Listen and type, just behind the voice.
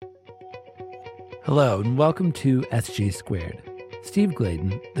Hello, and welcome to SG Squared. Steve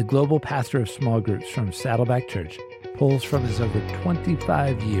Gladen, the global pastor of small groups from Saddleback Church, pulls from his over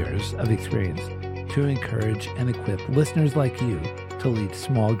 25 years of experience to encourage and equip listeners like you to lead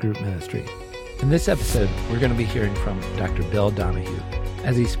small group ministry. In this episode, we're going to be hearing from Dr. Bill Donahue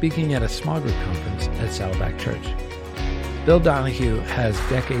as he's speaking at a small group conference at Saddleback Church. Bill Donahue has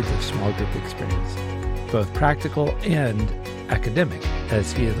decades of small group experience, both practical and academic,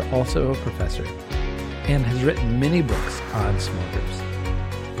 as he is also a professor, and has written many books on small groups.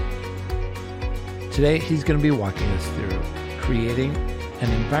 Today, he's going to be walking us through creating an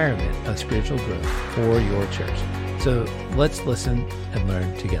environment of spiritual growth for your church. So let's listen and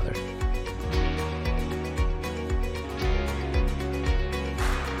learn together.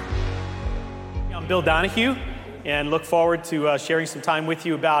 I'm Bill Donahue, and look forward to sharing some time with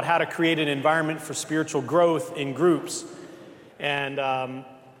you about how to create an environment for spiritual growth in groups. And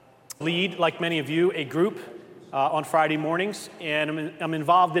lead, like many of you, a group on Friday mornings, and I'm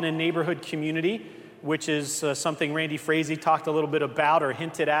involved in a neighborhood community, which is something Randy Frazee talked a little bit about or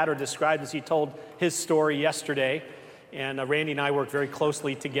hinted at or described as he told his story yesterday. And Randy and I work very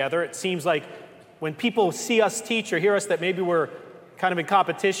closely together. It seems like when people see us teach or hear us that maybe we're kind of in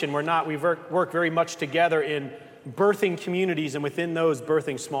competition. We're not. We work very much together in birthing communities and within those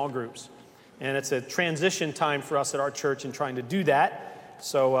birthing small groups. And it's a transition time for us at our church in trying to do that.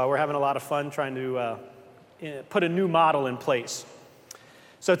 So we're having a lot of fun trying to put a new model in place.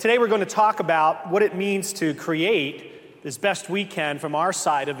 So today we're going to talk about what it means to create, as best we can from our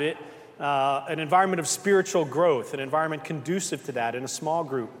side of it, an environment of spiritual growth, an environment conducive to that in a small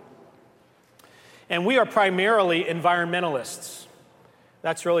group. And we are primarily environmentalists.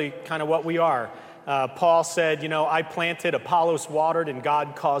 That's really kind of what we are. Paul said, I planted, Apollos watered, and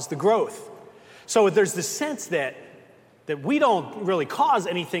God caused the growth. So there's this sense that we don't really cause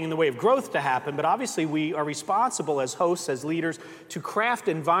anything in the way of growth to happen, but obviously we are responsible as hosts, as leaders, to craft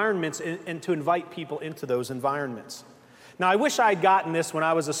environments and to invite people into those environments. Now, I wish I had gotten this when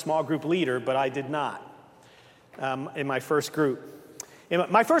I was a small group leader, but I did not in my first group.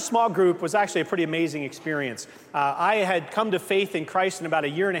 My first small group was actually a pretty amazing experience. I had come to faith in Christ, and about a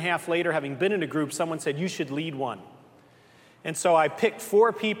year and a half later, having been in a group, someone said, you should lead one. And so I picked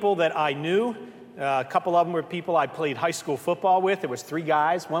 4 people that I knew. A couple of them were people I played high school football with. There was 3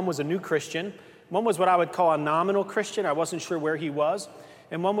 guys. One was a new Christian. One was what I would call a nominal Christian. I wasn't sure where he was.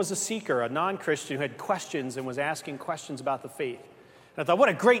 And one was a seeker, a non-Christian who had questions and was asking questions about the faith. And I thought, what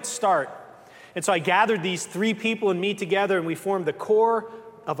a great start. And so I gathered these 3 people and me together, and we formed the core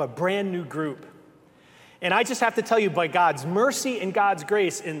of a brand new group. And I just have to tell you, by God's mercy and God's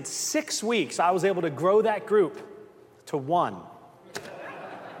grace, in 6 weeks, I was able to grow that group to 1.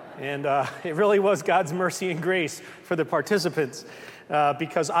 And it really was God's mercy and grace for the participants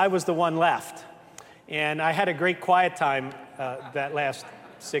because I was the one left. And I had a great quiet time that last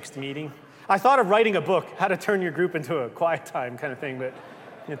 6th meeting. I thought of writing a book, how to turn your group into a quiet time kind of thing, but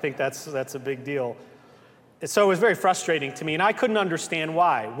I didn't think that's a big deal. So it was very frustrating to me, and I couldn't understand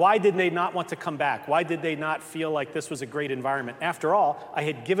why. Why did they not want to come back? Why did they not feel like this was a great environment? After all, I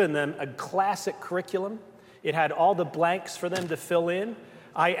had given them a classic curriculum. It had all the blanks for them to fill in.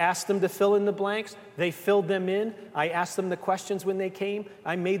 I asked them to fill in the blanks. They filled them in. I asked them the questions when they came.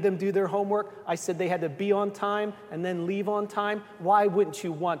 I made them do their homework. I said they had to be on time and then leave on time. Why wouldn't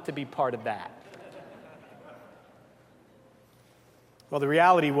you want to be part of that? Well, the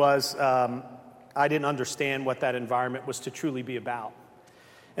reality was I didn't understand what that environment was to truly be about.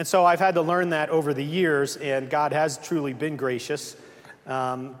 And so I've had to learn that over the years, and God has truly been gracious.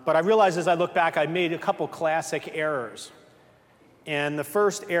 But I realized as I look back, I made a couple classic errors. And the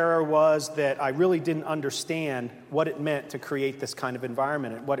first error was that I really didn't understand what it meant to create this kind of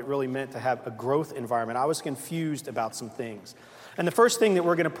environment and what it really meant to have a growth environment. I was confused about some things. And the first thing that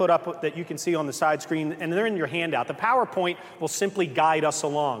we're going to put up that you can see on the side screen, and they're in your handout, the PowerPoint will simply guide us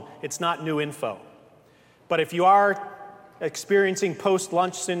along. It's not new info. But if you are experiencing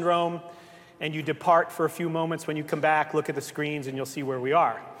post-lunch syndrome and you depart for a few moments, when you come back, look at the screens and you'll see where we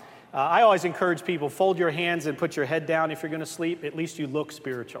are. I always encourage people, fold your hands and put your head down if you're going to sleep. At least you look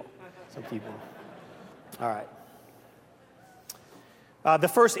spiritual. Some people. All right. The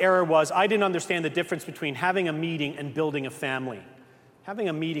first error was I didn't understand the difference between having a meeting and building a family. Having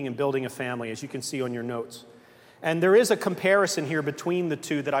a meeting and building a family, as you can see on your notes. And there is a comparison here between the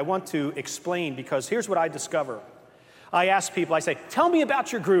two that I want to explain, because here's what I discover. I ask people, I say, tell me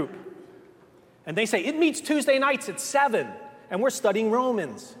about your group. And they say, it meets Tuesday nights at 7, and we're studying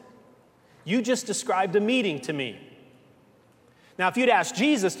Romans. You just described a meeting to me. Now, if you'd asked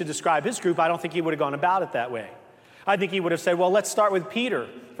Jesus to describe his group, I don't think he would have gone about it that way. I think he would have said, well, let's start with Peter.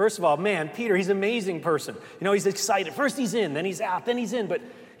 First of all, man, Peter, he's an amazing person. He's excited. First he's in, then he's out, then he's in. But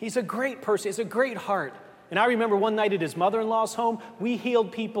he's a great person. He has a great heart. And I remember one night at his mother-in-law's home, we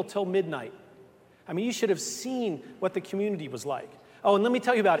healed people till midnight. I mean, you should have seen what the community was like. Oh, and let me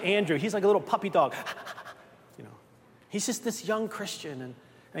tell you about Andrew. He's like a little puppy dog. He's just this young Christian.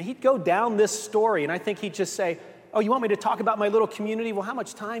 And he'd go down this story, and I think he'd just say, oh, you want me to talk about my little community? Well, how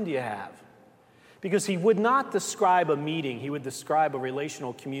much time do you have? Because he would not describe a meeting. He would describe a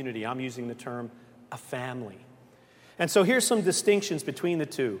relational community. I'm using the term a family. And so here's some distinctions between the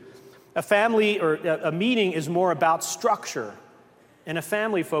two. A family or a meeting is more about structure, and a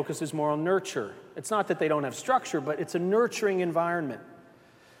family focuses more on nurture. It's not that they don't have structure, but it's a nurturing environment.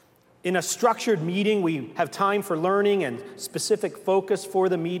 In a structured meeting, we have time for learning and specific focus for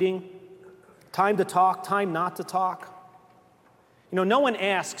the meeting, time to talk, time not to talk. No one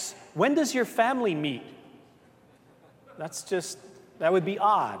asks, when does your family meet? That would be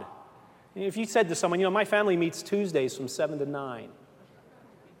odd. If you said to someone, my family meets Tuesdays from 7 to 9, it'd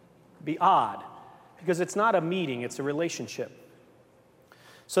be odd, because it's not a meeting, it's a relationship.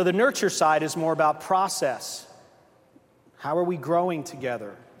 So the nurture side is more about process. How are we growing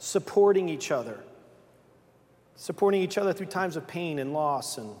together? Supporting each other through times of pain and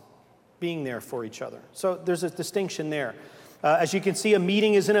loss and being there for each other. So there's a distinction there. As you can see, a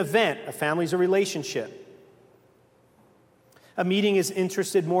meeting is an event. A family is a relationship. A meeting is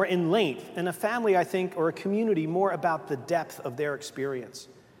interested more in length, and a family, I think, or a community, more about the depth of their experience.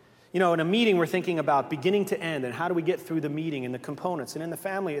 In a meeting, we're thinking about beginning to end and how do we get through the meeting and the components. And in the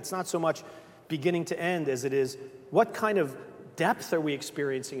family, it's not so much beginning to end as it is what kind of depth are we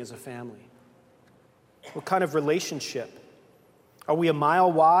experiencing as a family? What kind of relationship? Are we a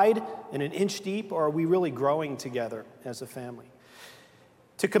mile wide and an inch deep, or are we really growing together as a family?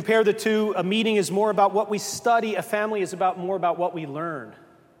 To compare the two, a meeting is more about what we study. A family is more about what we learn.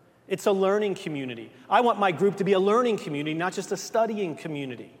 It's a learning community. I want my group to be a learning community, not just a studying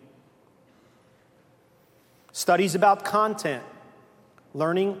community. Studies about content.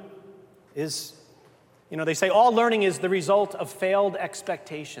 Learning is, they say all learning is the result of failed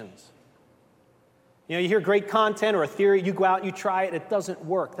expectations. You hear great content or a theory, you go out, you try it, it doesn't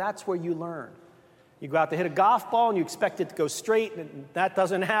work. That's where you learn. You go out to hit a golf ball and you expect it to go straight, and that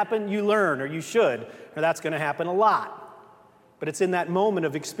doesn't happen, you learn, or you should, or that's going to happen a lot. But it's in that moment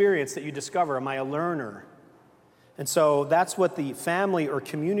of experience that you discover, am I a learner? And so that's what the family or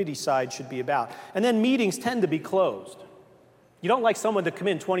community side should be about. And then meetings tend to be closed. You don't like someone to come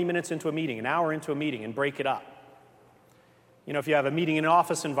in 20 minutes into a meeting, an hour into a meeting, and break it up. If you have a meeting in an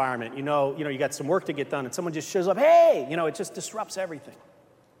office environment, you got some work to get done, and someone just shows up, hey, it just disrupts everything.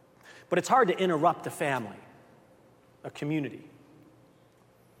 But it's hard to interrupt a family, a community.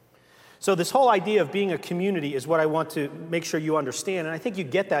 So this whole idea of being a community is what I want to make sure you understand, and I think you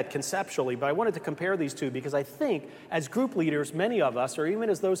get that conceptually, but I wanted to compare these two because I think as group leaders, many of us, or even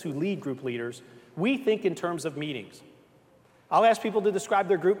as those who lead group leaders, we think in terms of meetings. I'll ask people to describe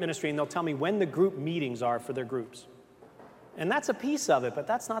their group ministry, and they'll tell me when the group meetings are for their groups. And that's a piece of it, but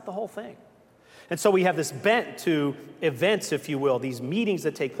that's not the whole thing. And so we have this bent to events, if you will, these meetings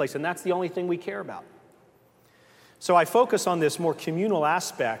that take place, and that's the only thing we care about. So I focus on this more communal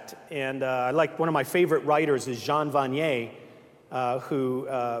aspect, and I like one of my favorite writers is Jean Vanier, who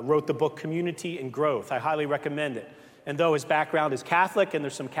wrote the book Community and Growth. I highly recommend it. And though his background is Catholic, and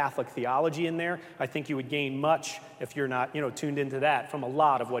there's some Catholic theology in there, I think you would gain much if you're not, tuned into that from a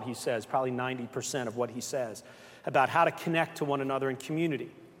lot of what he says, probably 90% of what he says, about how to connect to one another in community.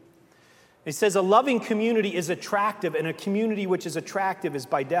 He says a loving community is attractive, and a community which is attractive is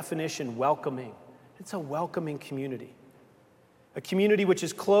by definition welcoming. It's a welcoming community. A community which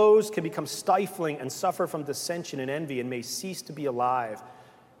is closed can become stifling and suffer from dissension and envy and may cease to be alive.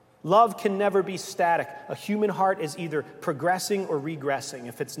 Love can never be static. A human heart is either progressing or regressing.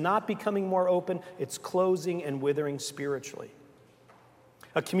 If it's not becoming more open, it's closing and withering spiritually.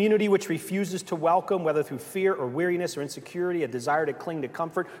 A community which refuses to welcome, whether through fear or weariness or insecurity, a desire to cling to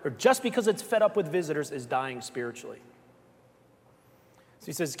comfort, or just because it's fed up with visitors, is dying spiritually. So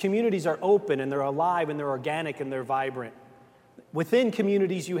he says communities are open and they're alive and they're organic and they're vibrant. Within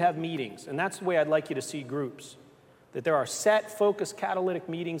communities, you have meetings, and that's the way I'd like you to see groups, that there are set, focused, catalytic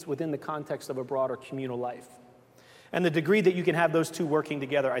meetings within the context of a broader communal life. And the degree that you can have those two working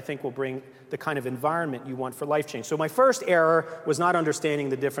together, I think, will bring the kind of environment you want for life change. So my first error was not understanding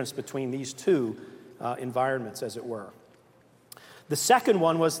the difference between these two environments, as it were. The second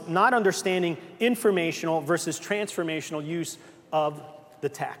one was not understanding informational versus transformational use of the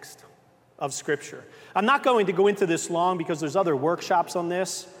text, of Scripture. I'm not going to go into this long because there's other workshops on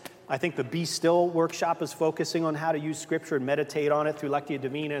this. I think the Be Still workshop is focusing on how to use Scripture and meditate on it through Lectio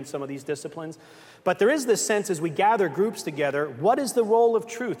Divina and some of these disciplines. But there is this sense as we gather groups together, what is the role of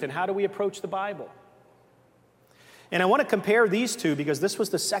truth and how do we approach the Bible? And I want to compare these two because this was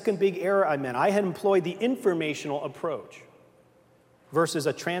the second big error I made. I had employed the informational approach versus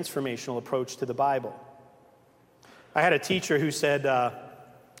a transformational approach to the Bible. I had a teacher who said,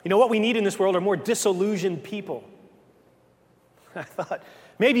 what we need in this world are more disillusioned people. I thought,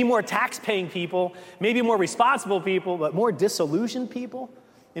 maybe more tax-paying people, maybe more responsible people, but more disillusioned people?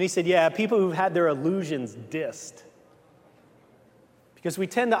 And he said, yeah, people who've had their illusions dissed. Because we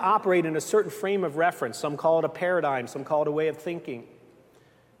tend to operate in a certain frame of reference. Some call it a paradigm, some call it a way of thinking.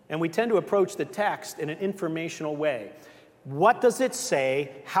 And we tend to approach the text in an informational way. What does it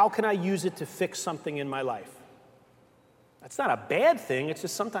say? How can I use it to fix something in my life? That's not a bad thing, it's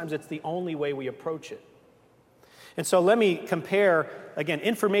just sometimes it's the only way we approach it. And so let me compare, again,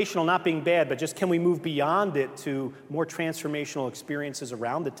 informational not being bad, but just can we move beyond it to more transformational experiences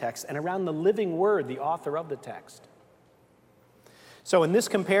around the text and around the living word, the author of the text. So in this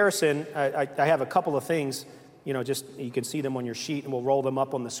comparison, I have a couple of things, just you can see them on your sheet and we'll roll them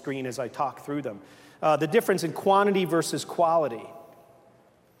up on the screen as I talk through them. The difference in quantity versus quality.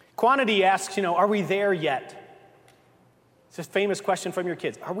 Quantity asks, are we there yet? It's a famous question from your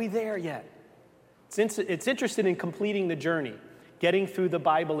kids. Are we there yet? It's interested in completing the journey, getting through the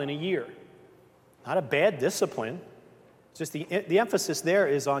Bible in a year. Not a bad discipline. It's just the emphasis there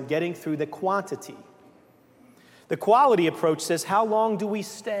is on getting through the quantity. The quality approach says, how long do we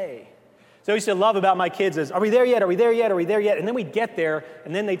stay? So I used to love about my kids is, are we there yet? Are we there yet? Are we there yet? And then we'd get there,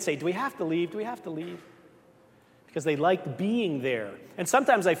 and then they'd say, do we have to leave? Do we have to leave? Because they liked being there. And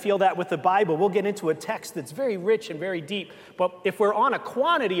sometimes I feel that with the Bible. We'll get into a text that's very rich and very deep. But if we're on a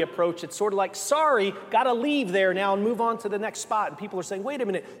quantity approach, it's sort of like, sorry, got to leave there now and move on to the next spot. And people are saying, wait a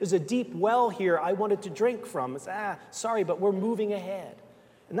minute, there's a deep well here I wanted to drink from. It's, sorry, but we're moving ahead.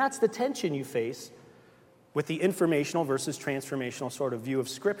 And that's the tension you face with the informational versus transformational sort of view of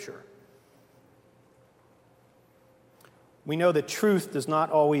Scripture. We know that truth does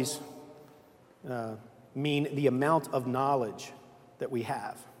not always mean the amount of knowledge that we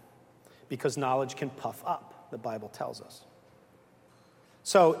have, because knowledge can puff up, the Bible tells us.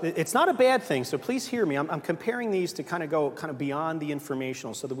 So it's not a bad thing, so please hear me. I'm comparing these to kind of go beyond the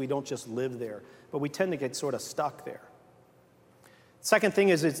informational so that we don't just live there, but we tend to get sort of stuck there. Second thing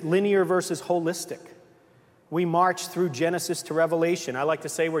is it's linear versus holistic. We march through Genesis to Revelation. I like to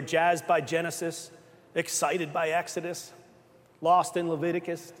say we're jazzed by Genesis, excited by Exodus, lost in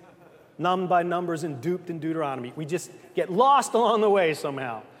Leviticus, numbed by Numbers, and duped in Deuteronomy. We just get lost along the way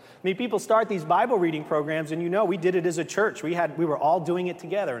somehow. I mean, people start these Bible reading programs, and we did it as a church. We were all doing it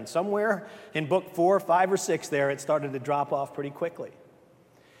together, and somewhere in book 4, 5, or 6 there, it started to drop off pretty quickly.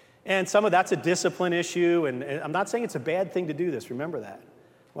 And some of that's a discipline issue, and I'm not saying it's a bad thing to do this, remember that.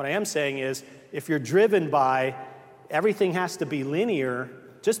 What I am saying is, if you're driven by everything has to be linear,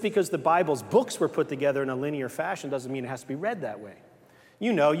 just because the Bible's books were put together in a linear fashion doesn't mean it has to be read that way.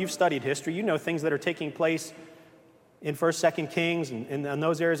 You've studied history, things that are taking place in 1st, 2nd Kings, and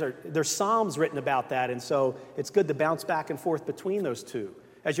those areas, there's Psalms written about that, and so it's good to bounce back and forth between those two.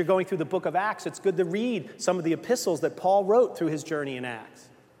 As you're going through the book of Acts, it's good to read some of the epistles that Paul wrote through his journey in Acts.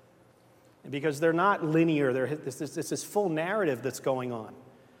 Because they're not linear, there's this full narrative that's going on.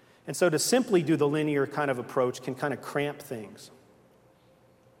 And so to simply do the linear kind of approach can kind of cramp things.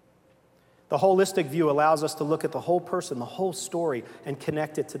 The holistic view allows us to look at the whole person, the whole story, and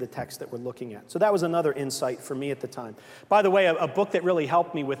connect it to the text that we're looking at. So that was another insight for me at the time. By the way, a book that really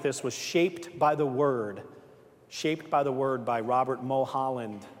helped me with this was Shaped by the Word. Shaped by the Word by Robert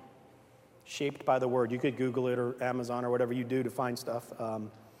Mulholland. Shaped by the Word. You could Google it or Amazon or whatever you do to find stuff.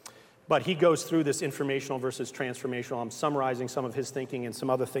 But he goes through this informational versus transformational. I'm summarizing some of his thinking and some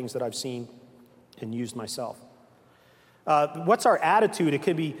other things that I've seen and used myself. What's our attitude? It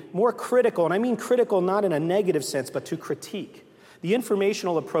can be more critical, and I mean critical not in a negative sense, but to critique. The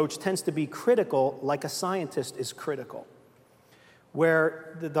informational approach tends to be critical like a scientist is critical,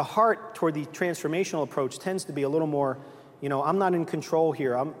 where the heart toward the transformational approach tends to be a little more, I'm not in control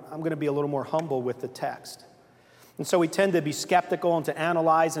here. I'm going to be a little more humble with the text. And so we tend to be skeptical and to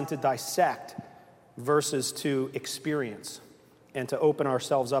analyze and to dissect versus to experience and to open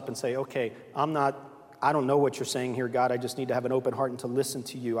ourselves up and say, okay, I don't know what you're saying here, God. I just need to have an open heart and to listen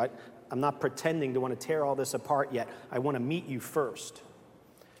to you. I'm not pretending to want to tear all this apart yet. I want to meet you first.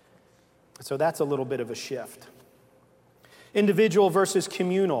 So that's a little bit of a shift. Individual versus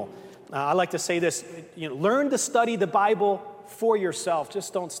communal. I like to say this, learn to study the Bible for yourself.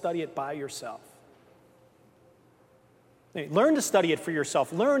 Just don't study it by yourself. Learn to study it for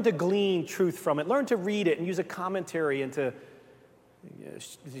yourself. Learn to glean truth from it. Learn to read it and use a commentary and to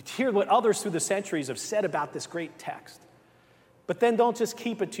hear what others through the centuries have said about this great text. But then don't just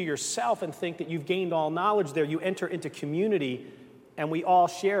keep it to yourself and think that you've gained all knowledge there. You enter into community, and we all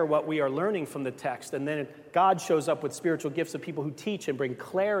share what we are learning from the text. And then God shows up with spiritual gifts of people who teach and bring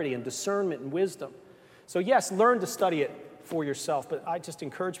clarity and discernment and wisdom. So yes, learn to study it for yourself, but I just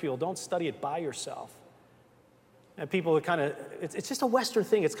encourage people, don't study it by yourself. And people it's just a Western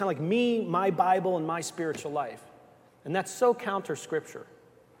thing. It's kind of like me, my Bible, and my spiritual life. And that's so counter Scripture.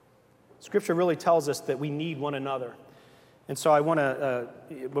 Scripture really tells us that we need one another. And so I want to,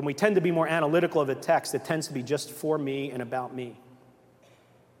 when we tend to be more analytical of a text, it tends to be just for me and about me.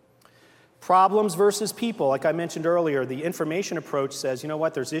 Problems versus people. Like I mentioned earlier, the information approach says, you know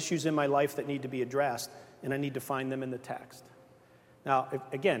what, there's issues in my life that need to be addressed, and I need to find them in the text. Now,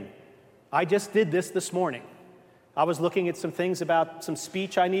 again, I just did this morning. I was looking at some things about some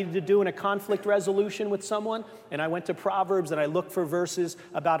speech I needed to do in a conflict resolution with someone, and I went to Proverbs and I looked for verses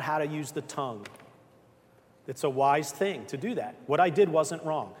about how to use the tongue. It's a wise thing to do that. What I did wasn't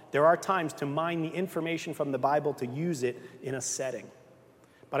wrong. There are times to mine the information from the Bible to use it in a setting.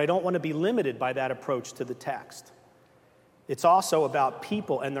 But I don't want to be limited by that approach to the text. It's also about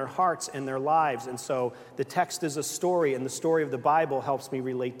people and their hearts and their lives. And so the text is a story, and the story of the Bible helps me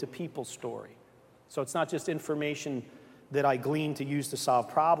relate to people's story. So it's not just information that I glean to use to solve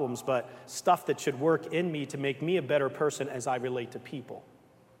problems, but stuff that should work in me to make me a better person as I relate to people.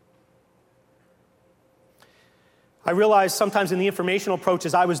 I realized sometimes in the informational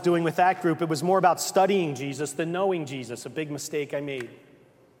approaches I was doing with that group, it was more about studying Jesus than knowing Jesus, a big mistake I made.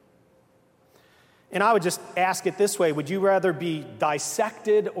 And I would just ask it this way: would you rather be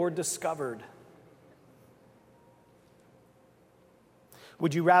dissected or discovered?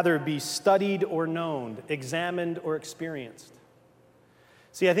 Would you rather be studied or known, examined or experienced?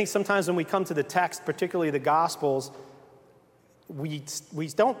 See, I think sometimes when we come to the text, particularly the Gospels, we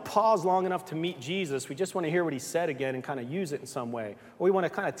don't pause long enough to meet Jesus. We just want to hear what he said again and kind of use it in some way. Or we want to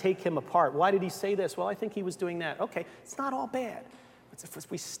kind of take him apart. Why did he say this? Well, I think he was doing that. Okay, it's not all bad. But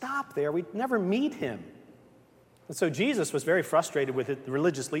if we stop there, we'd never meet him. And so Jesus was very frustrated with the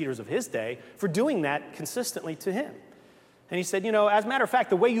religious leaders of his day for doing that consistently to him. And he said, as a matter of fact,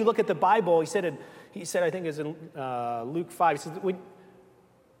 the way you look at the Bible, he said, I think it's in Luke 5, he said,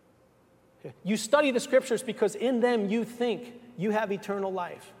 you study the Scriptures because in them you think you have eternal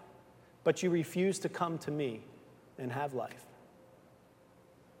life, but you refuse to come to me and have life.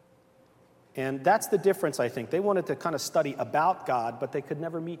 And that's the difference, I think. They wanted to kind of study about God, but they could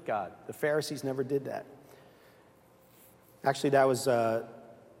never meet God. The Pharisees never did that. Actually, that was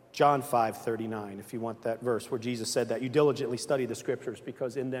John 5:39, if you want that verse, where Jesus said that. You diligently study the Scriptures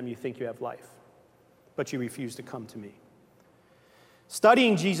because in them you think you have life, but you refuse to come to me.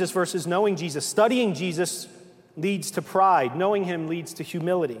 Studying Jesus versus knowing Jesus. Studying Jesus leads to pride. Knowing him leads to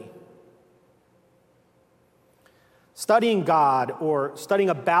humility. Studying God or studying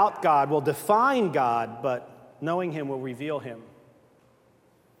about God will define God, but knowing him will reveal him.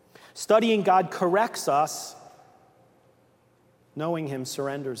 Studying God corrects us. Knowing him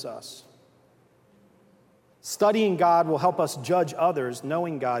surrenders us. Studying God will help us judge others.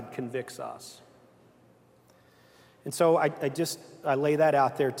 Knowing God convicts us. And so I lay that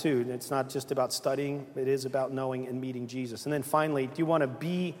out there too. It's not just about studying, it is about knowing and meeting Jesus. And then finally, do you want to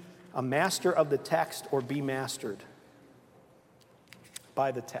be a master of the text or be mastered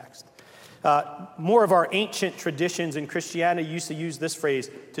by the text? More of our ancient traditions in Christianity used to use this phrase,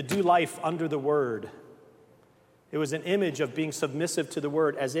 to do life under the word. It was an image of being submissive to the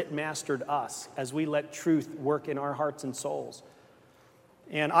word as it mastered us, as we let truth work in our hearts and souls.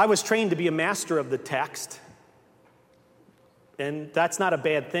 And I was trained to be a master of the text. And that's not a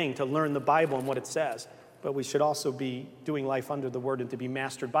bad thing, to learn the Bible and what it says. But we should also be doing life under the word and to be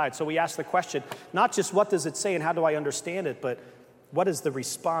mastered by it. So we ask the question, not just what does it say and how do I understand it, but what is the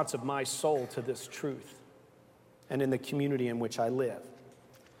response of my soul to this truth and in the community in which I live?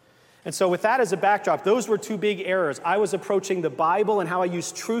 And so with that as a backdrop, those were two big errors. I was approaching the Bible and how I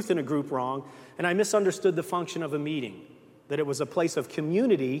used truth in a group wrong, and I misunderstood the function of a meeting, that it was a place of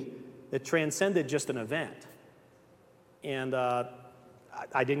community that transcended just an event. And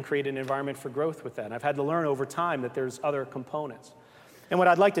I didn't create an environment for growth with that. And I've had to learn over time that there's other components. And what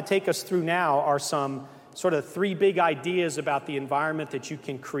I'd like to take us through now are some sort of three big ideas about the environment that you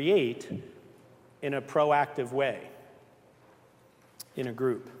can create in a proactive way in a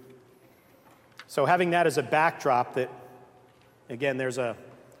group. So having that as a backdrop, that, again, there's a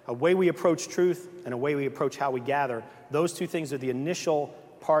way we approach truth and a way we approach how we gather. Those two things are the initial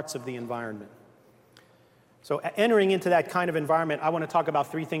parts of the environment. So entering into that kind of environment, I want to talk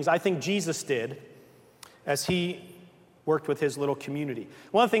about three things I think Jesus did as he worked with his little community.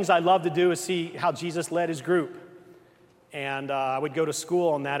 One of the things I love to do is see how Jesus led his group. And I would go to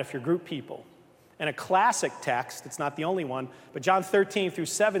school on that if you're group people. And a classic text, it's not the only one, but John 13 through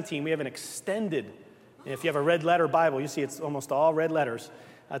 17, we have an extended, and if you have a red letter Bible, you see it's almost all red letters.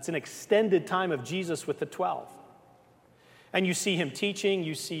 It's an extended time of Jesus with the 12. And you see him teaching,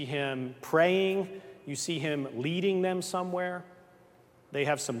 you see him praying, you see him leading them somewhere. They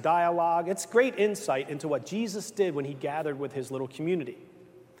have some dialogue. It's great insight into what Jesus did when he gathered with his little community.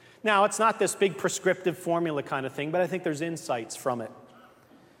 Now, it's not this big prescriptive formula kind of thing, but I think there's insights from it.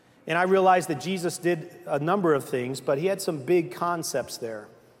 And I realized that Jesus did a number of things, but he had some big concepts there.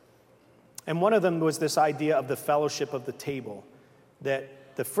 And one of them was this idea of the fellowship of the table,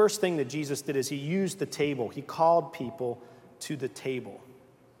 that the first thing that Jesus did is he used the table. He called people to the table.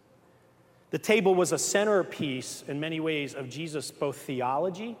 The table was a centerpiece in many ways of Jesus' both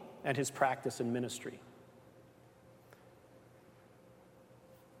theology and his practice and ministry.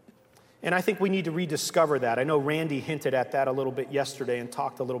 And I think we need to rediscover that. I know Randy hinted at that a little bit yesterday and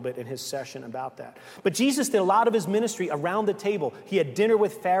talked a little bit in his session about that. But Jesus did a lot of his ministry around the table. He had dinner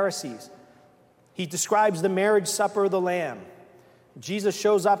with Pharisees. He describes the marriage supper of the Lamb. Jesus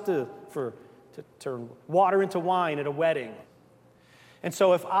shows up to turn water into wine at a wedding. And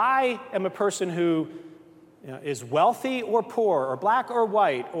so if I am a person who is wealthy or poor, or black or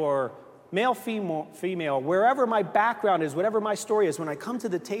white, or male, female, wherever my background is, whatever my story is, when I come to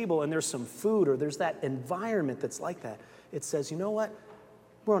the table and there's some food or there's that environment that's like that, it says, you know what?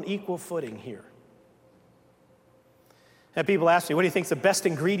 We're on equal footing here. And people ask me, what do you think is the best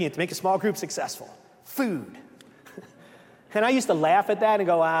ingredient to make a small group successful? Food. And I used to laugh at that and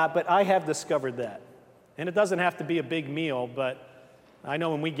go, but I have discovered that. And it doesn't have to be a big meal, but I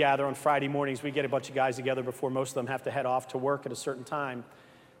know when we gather on Friday mornings, we get a bunch of guys together before most of them have to head off to work at a certain time.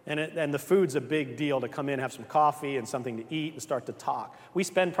 And the food's a big deal to come in, have some coffee and something to eat and start to talk. We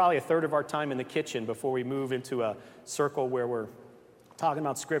spend probably a third of our time in the kitchen before we move into a circle where we're talking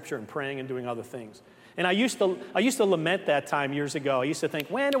about Scripture and praying and doing other things. And I used to lament that time years ago. I used to think,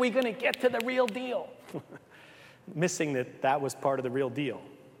 when are we going to get to the real deal? Missing that was part of the real deal.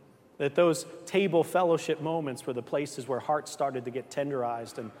 That those table fellowship moments were the places where hearts started to get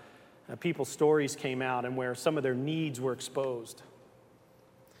tenderized and people's stories came out and where some of their needs were exposed.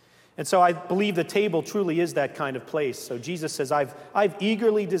 And so I believe the table truly is that kind of place. So Jesus says, I've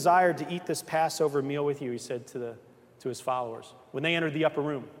eagerly desired to eat this Passover meal with you, he said to his followers when they entered the upper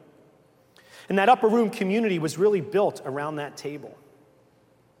room. And that upper room community was really built around that table.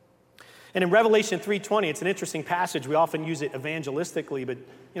 And in Revelation 3:20, it's an interesting passage. We often use it evangelistically,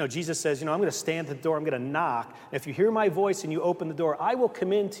 but Jesus says, I'm going to stand at the door, I'm going to knock. And if you hear my voice and you open the door, I will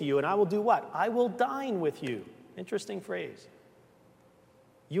come in to you and I will do what? I will dine with you. Interesting phrase.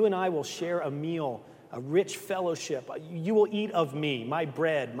 You and I will share a meal, a rich fellowship. You will eat of me, my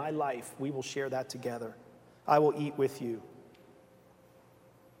bread, my life. We will share that together. I will eat with you.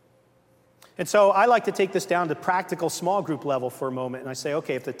 And so I like to take this down to practical small group level for a moment. And I say,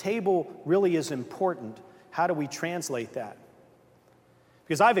 okay, if the table really is important, how do we translate that?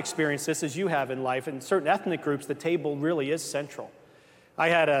 Because I've experienced this as you have in life. In certain ethnic groups, the table really is central. I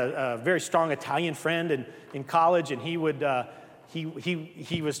had a very strong Italian friend in college, and he would...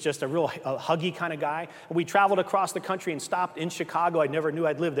 He was just a real huggy kind of guy. And we traveled across the country and stopped in Chicago. I never knew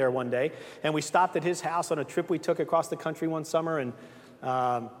I'd live there one day. And we stopped at his house on a trip we took across the country one summer.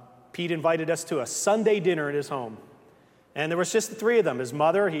 And Pete invited us to a Sunday dinner at his home. And there was just the three of them. His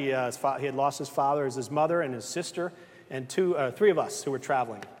mother, he had lost his father, his mother and his sister, and three of us who were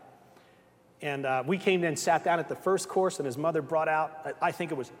traveling. And we came in and sat down at the first course, and his mother brought out, I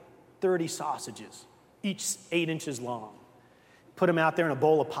think it was 30 sausages, each 8 inches long. Put them out there in a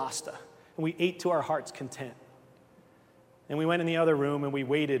bowl of pasta, and we ate to our heart's content. And we went in the other room, and we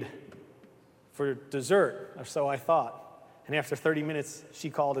waited for dessert, or so I thought. And after 30 minutes,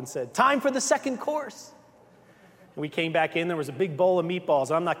 she called and said, time for the second course. And we came back in, there was a big bowl of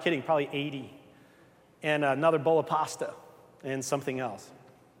meatballs, I'm not kidding, probably 80, and another bowl of pasta, and something else.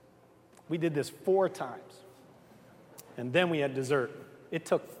 We did this 4 times, and then we had dessert. It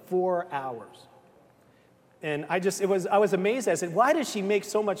took 4 hours. And I was amazed. I said, why does she make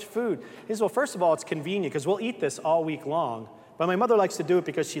so much food? He said, well, first of all, it's convenient because we'll eat this all week long. But my mother likes to do it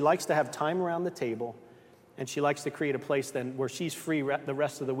because she likes to have time around the table, and she likes to create a place then where she's free the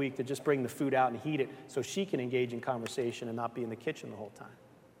rest of the week to just bring the food out and heat it so she can engage in conversation and not be in the kitchen the whole time.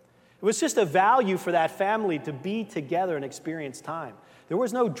 It was just a value for that family to be together and experience time. There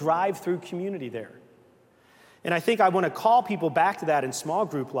was no drive-through community there. And I think I want to call people back to that in small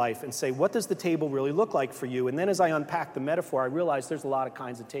group life and say, what does the table really look like for you? And then as I unpack the metaphor, I realize there's a lot of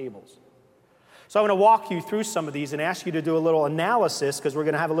kinds of tables. So I want to walk you through some of these and ask you to do a little analysis, because we're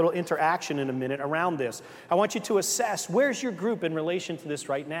going to have a little interaction in a minute around this. I want you to assess, where's your group in relation to this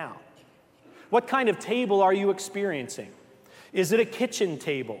right now? What kind of table are you experiencing? Is it a kitchen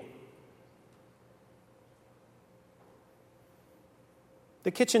table?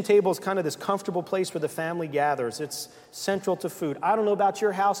 The kitchen table is kind of this comfortable place where the family gathers. It's central to food. I don't know about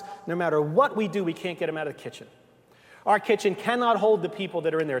your house. No matter what we do, we can't get them out of the kitchen. Our kitchen cannot hold the people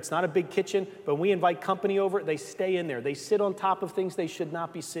that are in there. It's not a big kitchen, but when we invite company over, they stay in there. They sit on top of things they should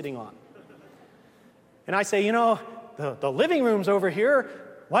not be sitting on. And I say, the living room's over here.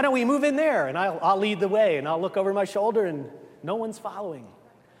 Why don't we move in there? And I'll lead the way, and I'll look over my shoulder, and no one's following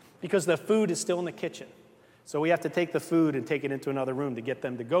because the food is still in the kitchen. So we have to take the food and take it into another room to get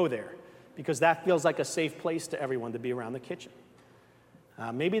them to go there, because that feels like a safe place to everyone to be around the kitchen.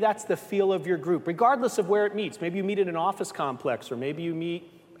 Maybe that's the feel of your group, regardless of where it meets. Maybe you meet in an office complex, or maybe you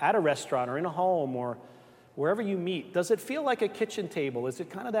meet at a restaurant or in a home or wherever you meet. Does it feel like a kitchen table? Is it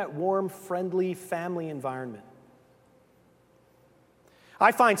kind of that warm, friendly family environment?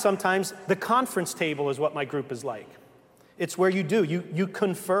 I find sometimes the conference table is what my group is like. It's where you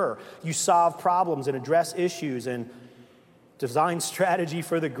confer, you solve problems and address issues and design strategy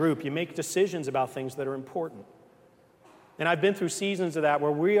for the group. You make decisions about things that are important. And I've been through seasons of that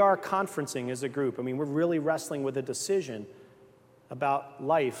where we are conferencing as a group. I mean, we're really wrestling with a decision about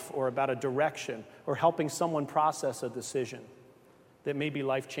life or about a direction or helping someone process a decision that may be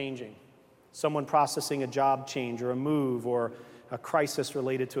life-changing. Someone processing a job change or a move or a crisis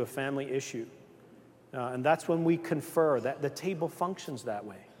related to a family issue. And that's when we confer, that the table functions that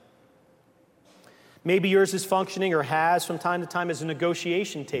way. Maybe yours is functioning or has from time to time as a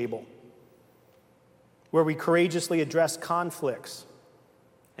negotiation table where we courageously address conflicts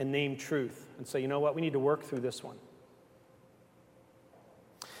and name truth and say, you know what, we need to work through this one.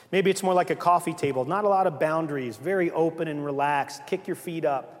 Maybe it's more like a coffee table, not a lot of boundaries, very open and relaxed. Kick your feet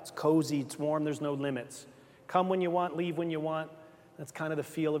up. It's cozy, it's warm, there's no limits. Come when you want, leave when you want. That's kind of the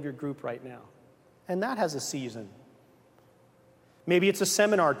feel of your group right now. And that has a season. Maybe it's a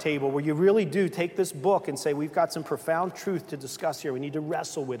seminar table where you really do take this book and say, we've got some profound truth to discuss here. We need to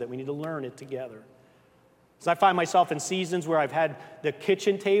wrestle with it. We need to learn it together. So I find myself in seasons where I've had the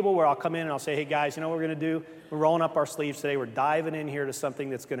kitchen table where I'll come in and I'll say, hey guys, you know what we're going to do? We're rolling up our sleeves today. We're diving in here to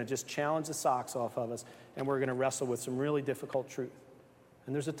something that's going to just challenge the socks off of us. And we're going to wrestle with some really difficult truth.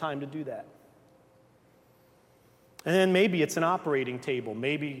 And there's a time to do that. And then maybe it's an operating table.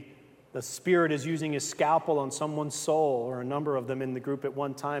 Maybe the Spirit is using his scalpel on someone's soul or a number of them in the group at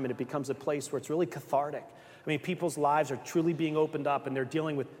one time, and it becomes a place where it's really cathartic. I mean, people's lives are truly being opened up, and they're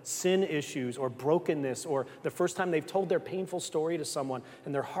dealing with sin issues or brokenness or the first time they've told their painful story to someone,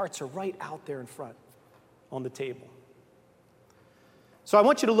 and their hearts are right out there in front on the table. So I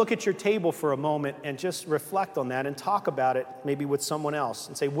want you to look at your table for a moment and just reflect on that and talk about it maybe with someone else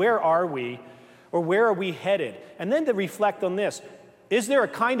and say, where are we or where are we headed? And then to reflect on this. Is there a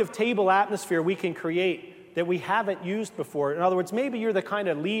kind of table atmosphere we can create that we haven't used before? In other words, maybe you're the kind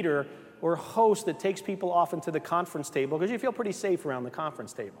of leader or host that takes people off into the conference table because you feel pretty safe around the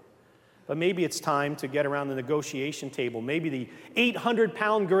conference table. But maybe it's time to get around the negotiation table. Maybe the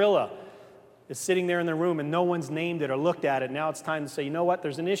 800-pound gorilla is sitting there in the room and no one's named it or looked at it. Now it's time to say, you know what,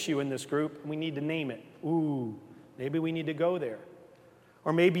 there's an issue in this group and we need to name it. Ooh, maybe we need to go there.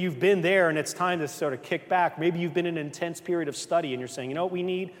 Or maybe you've been there and it's time to sort of kick back. Maybe you've been in an intense period of study and you're saying, you know what we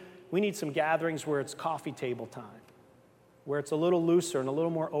need? We need some gatherings where it's coffee table time, where it's a little looser and a little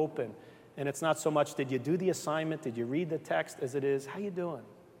more open. And it's not so much, did you do the assignment? Did you read the text? As it is, how you doing?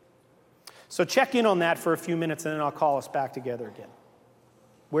 So check in on that for a few minutes and then I'll call us back together again.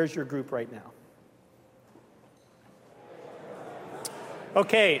 Where's your group right now?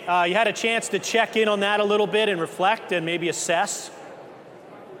 Okay, you had a chance to check in on that a little bit and reflect and maybe assess.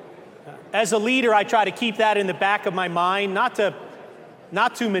 As a leader, I try to keep that in the back of my mind, not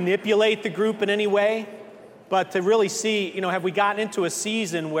to manipulate the group in any way, but to really see, have we gotten into a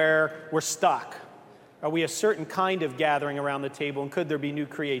season where we're stuck? Are we a certain kind of gathering around the table, and could there be new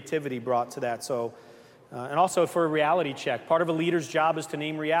creativity brought to that? So, and also for a reality check. Part of a leader's job is to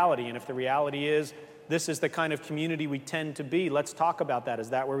name reality, and if the reality is this is the kind of community we tend to be, let's talk about that. Is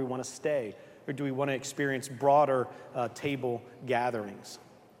that where we want to stay, or do we want to experience broader table gatherings?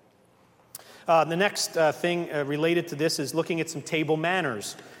 The next thing related to this is looking at some table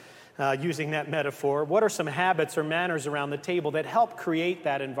manners, using that metaphor. What are some habits or manners around the table that help create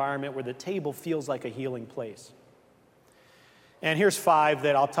that environment where the table feels like a healing place? And here's 5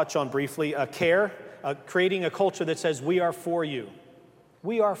 that I'll touch on briefly. Care. creating a culture that says, we are for you.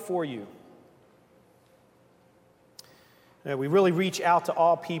 We are for you. We really reach out to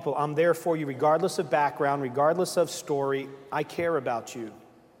all people. I'm there for you regardless of background, regardless of story. I care about you.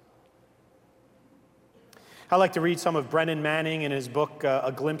 I like to read some of Brennan Manning in his book,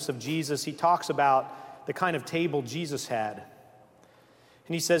 A Glimpse of Jesus. He talks about the kind of table Jesus had.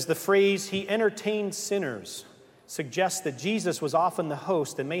 And he says the phrase, he entertained sinners, suggests that Jesus was often the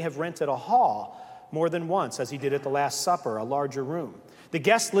host and may have rented a hall more than once, as he did at the Last Supper, a larger room. The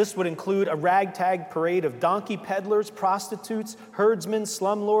guest list would include a ragtag parade of donkey peddlers, prostitutes, herdsmen,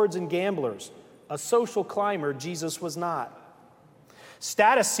 slumlords, and gamblers. A social climber Jesus was not.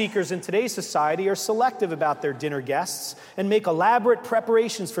 Status seekers in today's society are selective about their dinner guests and make elaborate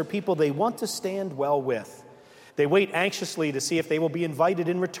preparations for people they want to stand well with. They wait anxiously to see if they will be invited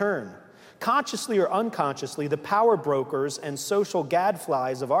in return. Consciously or unconsciously, the power brokers and social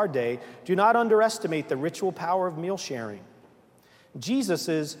gadflies of our day do not underestimate the ritual power of meal sharing.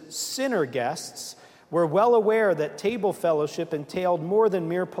 Jesus' sinner guests were well aware that table fellowship entailed more than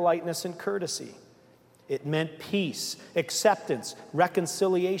mere politeness and courtesy. It meant peace, acceptance,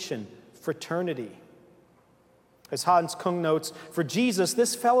 reconciliation, fraternity. As Hans Kung notes, for Jesus,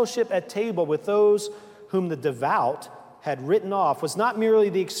 this fellowship at table with those whom the devout had written off was not merely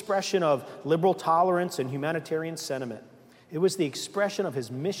the expression of liberal tolerance and humanitarian sentiment. It was the expression of his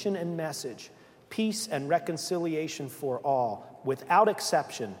mission and message, peace and reconciliation for all, without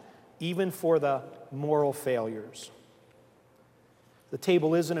exception, even for the moral failures. The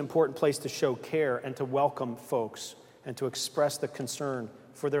table is an important place to show care and to welcome folks and to express the concern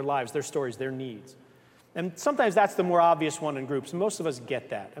for their lives, their stories, their needs. And sometimes that's the more obvious one in groups. Most of us get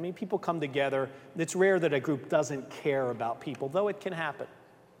that. I mean, people come together. It's rare that a group doesn't care about people, though it can happen.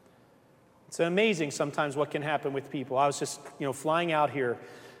 It's amazing sometimes what can happen with people. I was just, flying out here,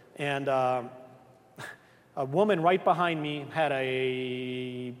 and a woman right behind me had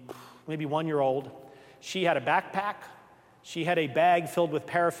a maybe 1-year-old. She had a backpack. She had a bag filled with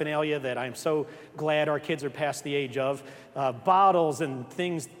paraphernalia that I'm so glad our kids are past the age of. Bottles and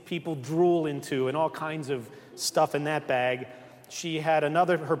things people drool into and all kinds of stuff in that bag. She had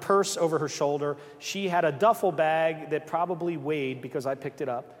her purse over her shoulder. She had a duffel bag that probably weighed, because I picked it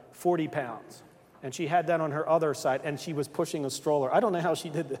up, 40 pounds. And she had that on her other side, and she was pushing a stroller. I don't know how she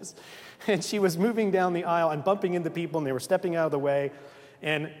did this. And she was moving down the aisle and bumping into people, and they were stepping out of the way.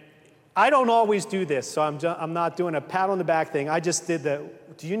 And I don't always do this, so I'm not doing a pat on the back thing. I just did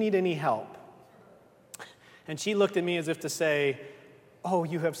do you need any help? And she looked at me as if to say, oh,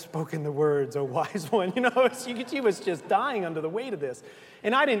 you have spoken the words, O wise one. She was just dying under the weight of this.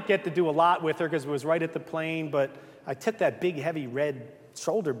 And I didn't get to do a lot with her because it was right at the plane, but I took that big, heavy red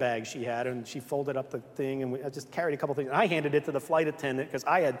shoulder bag she had, and she folded up the thing, and I just carried a couple things. I handed it to the flight attendant because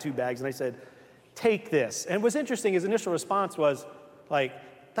I had 2 bags, and I said, take this. And what's interesting, his initial response was like,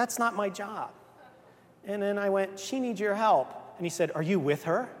 that's not my job. And then I went, she needs your help. And he said, are you with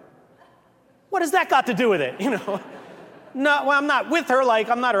her? What has that got to do with it? No, well, I'm not with her, like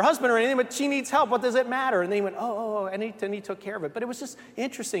I'm not her husband or anything, but she needs help. What does it matter? And then he went, oh, and he took care of it. But it was just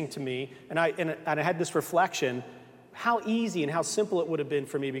interesting to me, and I had this reflection, how easy and how simple it would have been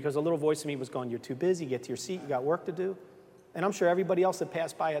for me, because a little voice in me was going, you're too busy, get to your seat, you got work to do. And I'm sure everybody else that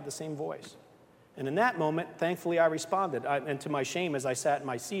passed by had the same voice. And in that moment, thankfully, I responded. And to my shame, as I sat in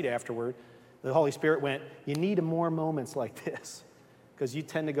my seat afterward, the Holy Spirit went, you need more moments like this, because you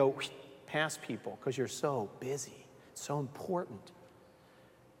tend to go past people because you're so busy. It's so important.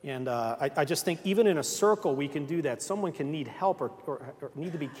 And I just think even in a circle, we can do that. Someone can need help or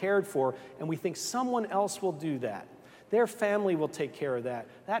need to be cared for, and we think someone else will do that. Their family will take care of that.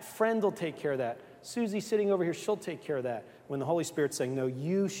 That friend will take care of that. Susie sitting over here, she'll take care of that. When the Holy Spirit's saying, no,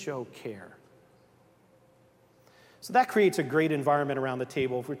 you show care. So that creates a great environment around the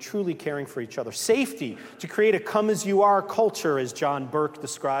table if we're truly caring for each other. Safety, to create a come-as-you-are culture, as John Burke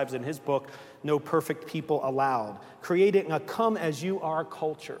describes in his book, No Perfect People Allowed. Creating a come-as-you-are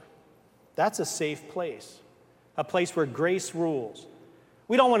culture. That's a safe place, a place where grace rules.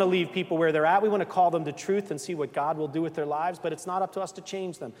 We don't want to leave people where they're at. We want to call them to truth and see what God will do with their lives, but it's not up to us to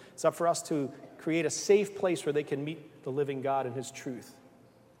change them. It's up for us to create a safe place where they can meet the living God and his truth.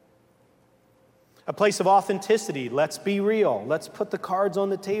 A place of authenticity. Let's be real. Let's put the cards on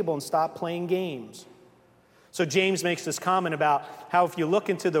the table and stop playing games. So James makes this comment about how if you look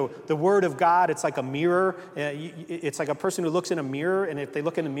into the Word of God, it's like a mirror. It's like a person who looks in a mirror, and if they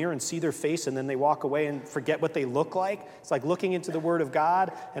look in the mirror and see their face and then they walk away and forget what they look like, it's like looking into the Word of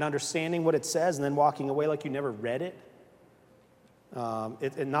God and understanding what it says and then walking away like you never read it.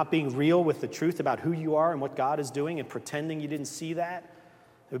 And not being real with the truth about who you are and what God is doing and pretending you didn't see that.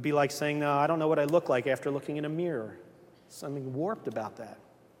 It would be like saying, no, I don't know what I look like after looking in a mirror. Something warped about that.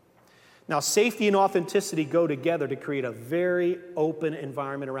 Now, safety and authenticity go together to create a very open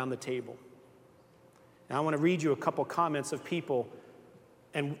environment around the table. Now, I want to read you a couple comments of people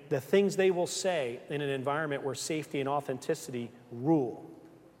and the things they will say in an environment where safety and authenticity rule.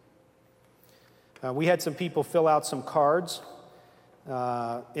 We had some people fill out some cards in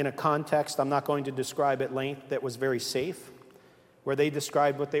a context I'm not going to describe at length that was very safe, where they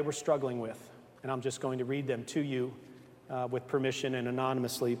described what they were struggling with. And I'm just going to read them to you with permission and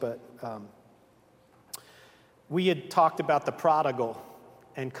anonymously. But we had talked about the prodigal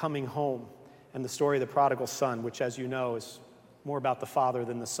and coming home and the story of the prodigal son, which, as you know, is more about the father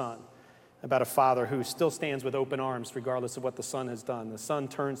than the son, about a father who still stands with open arms regardless of what the son has done. The son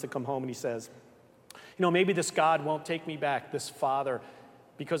turns to come home and he says, maybe this God won't take me back, this father,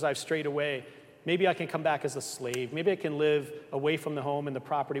 because I've strayed away. Maybe I can come back as a slave. Maybe I can live away from the home and the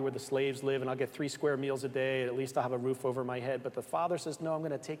property where the slaves live, and I'll get 3 square meals a day, and at least I'll have a roof over my head. But the father says, no, I'm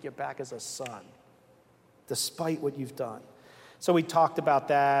going to take you back as a son, despite what you've done. So we talked about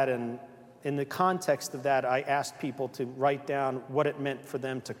that, and in the context of that, I asked people to write down what it meant for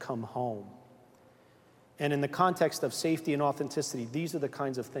them to come home. And in the context of safety and authenticity, these are the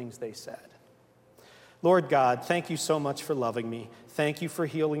kinds of things they said. Lord God, thank you so much for loving me. Thank you for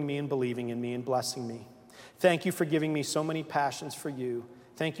healing me and believing in me and blessing me. Thank you for giving me so many passions for you.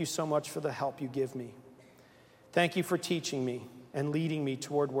 Thank you so much for the help you give me. Thank you for teaching me and leading me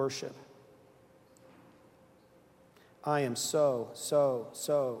toward worship. I am so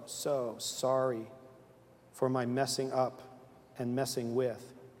sorry for my messing up and messing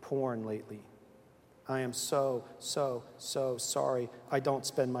with porn lately. I am so sorry I don't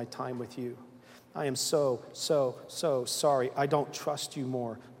spend my time with you. I am so sorry I don't trust you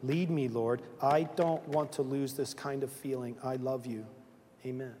more. Lead me, Lord. I don't want to lose this kind of feeling. I love you.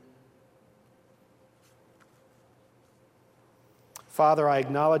 Amen. Father, I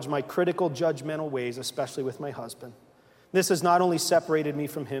acknowledge my critical, judgmental ways, especially with my husband. This has not only separated me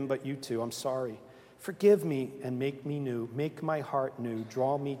from him, but you too. I'm sorry. Forgive me and make me new. Make my heart new.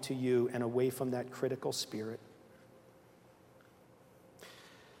 Draw me to you and away from that critical spirit.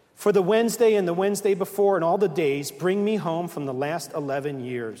 For the Wednesday and the Wednesday before and all the days, bring me home from the last 11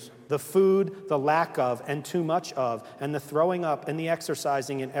 years. The food, the lack of, and too much of, and the throwing up and the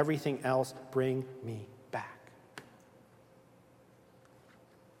exercising and everything else, bring me back.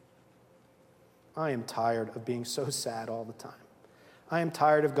 I am tired of being so sad all the time. I am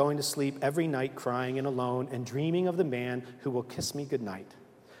tired of going to sleep every night crying and alone and dreaming of the man who will kiss me goodnight.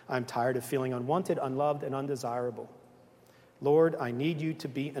 I'm tired of feeling unwanted, unloved, and undesirable. Lord, I need you to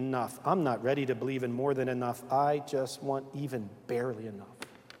be enough. I'm not ready to believe in more than enough. I just want even barely enough.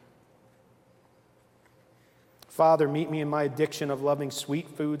 Father, meet me in my addiction of loving sweet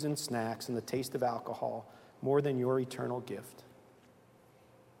foods and snacks and the taste of alcohol more than your eternal gift.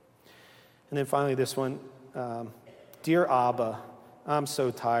 And then finally this one, Dear Abba, I'm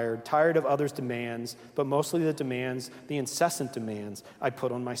so tired of others' demands, but mostly the demands, the incessant demands I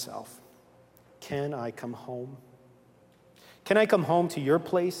put on myself. Can I come home? Can I come home to your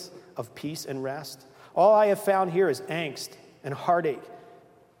place of peace and rest? All I have found here is angst and heartache,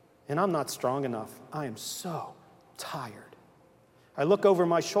 and I'm not strong enough. I am so tired. I look over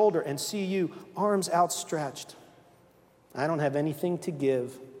my shoulder and see you, arms outstretched. I don't have anything to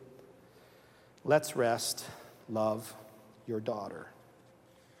give. Let's rest. Love, your daughter.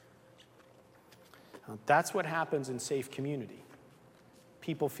 Now, that's what happens in safe community.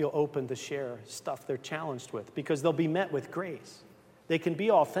 People feel open to share stuff they're challenged with because they'll be met with grace. They can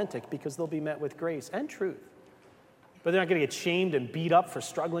be authentic because they'll be met with grace and truth. But they're not going to get shamed and beat up for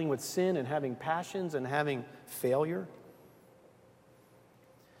struggling with sin and having passions and having failure.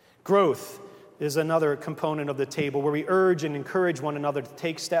 Growth is another component of the table where we urge and encourage one another to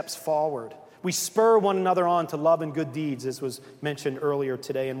take steps forward. We spur one another on to love and good deeds, as was mentioned earlier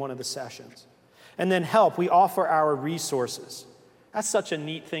today in one of the sessions. And then help, we offer our resources. That's such a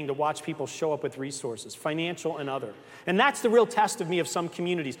neat thing to watch people show up with resources, financial and other. And that's the real test of me of some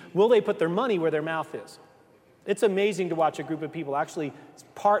communities. Will they put their money where their mouth is? It's amazing to watch a group of people actually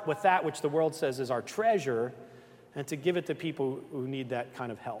part with that which the world says is our treasure and to give it to people who need that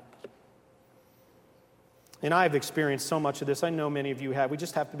kind of help. And I've experienced so much of this. I know many of you have. We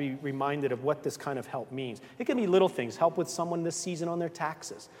just have to be reminded of what this kind of help means. It can be little things. Help with someone this season on their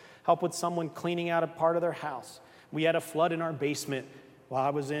taxes. Help with someone cleaning out a part of their house. We had a flood in our basement while I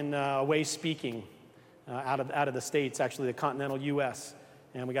was in away speaking out of the States, actually the continental U.S.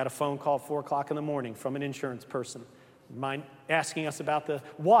 And we got a phone call at 4 o'clock in the morning from an insurance person asking us about the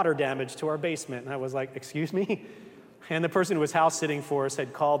water damage to our basement. And I was like, excuse me? And the person who was house sitting for us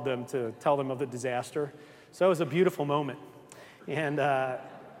had called them to tell them of the disaster. So it was a beautiful moment. And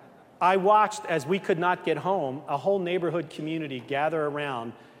I watched as we could not get home, a whole neighborhood community gather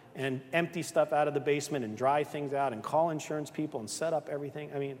around and empty stuff out of the basement and dry things out and call insurance people and set up everything.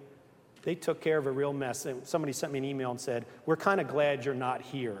 I mean, they took care of a real mess. And somebody sent me an email and said, we're kind of glad you're not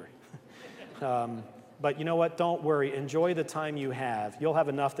here. But you know what? Don't worry. Enjoy the time you have. You'll have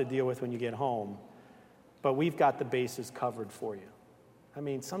enough to deal with when you get home. But we've got the bases covered for you. I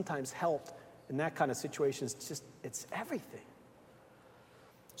mean, sometimes help in that kind of situation is just, it's everything.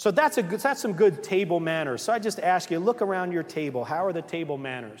 So that's some good table manners. So I just ask you, look around your table. How are the table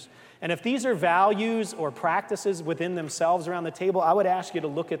manners? And if these are values or practices within themselves around the table, I would ask you to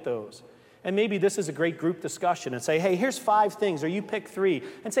look at those. And maybe this is a great group discussion and say, hey, here's 5 things, or you pick 3,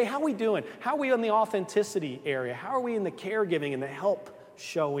 and say, how are we doing? How are we in the authenticity area? How are we in the caregiving and the help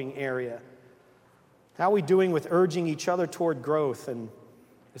showing area? How are we doing with urging each other toward growth? And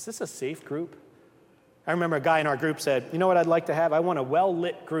is this a safe group? I remember a guy in our group said, you know what I'd like to have? I want a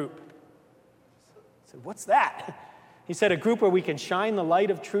well-lit group. I said, what's that? He said, a group where we can shine the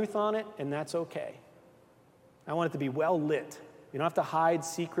light of truth on it, and that's okay. I want it to be well-lit. You don't have to hide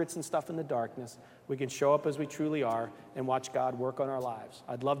secrets and stuff in the darkness. We can show up as we truly are and watch God work on our lives.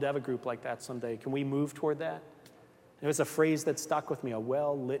 I'd love to have a group like that someday. Can we move toward that? It was a phrase that stuck with me, a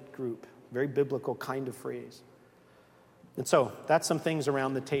well-lit group. Very biblical kind of phrase. And so that's some things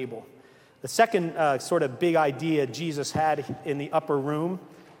around the table. The second sort of big idea Jesus had in the upper room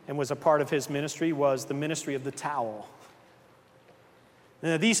and was a part of his ministry was the ministry of the towel.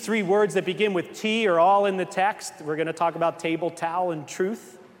 Now, these 3 words that begin with T are all in the text. We're going to talk about table, towel, and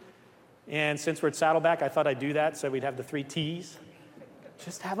truth. And since we're at Saddleback, I thought I'd do that so we'd have the 3 T's.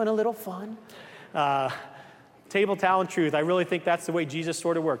 Just having a little fun. Table, towel, and truth. I really think that's the way Jesus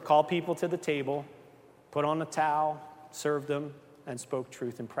sort of worked. Called people to the table, put on the towel, served them, and spoke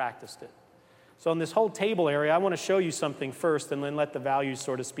truth and practiced it. So in this whole table area, I want to show you something first and then let the values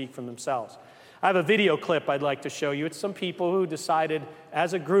sort of speak for themselves. I have a video clip I'd like to show you. It's some people who decided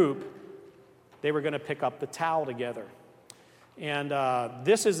as a group they were going to pick up the towel together. And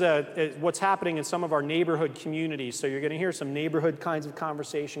this is what's happening in some of our neighborhood communities. So you're going to hear some neighborhood kinds of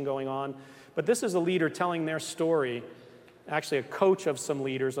conversation going on. But this is a leader telling their story, actually a coach of some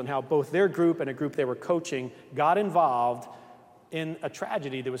leaders, on how both their group and a group they were coaching got involved in a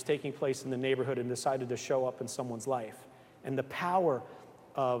tragedy that was taking place in the neighborhood and decided to show up in someone's life. And the power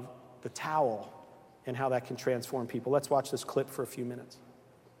of the towel and how that can transform people. Let's watch this clip for a few minutes.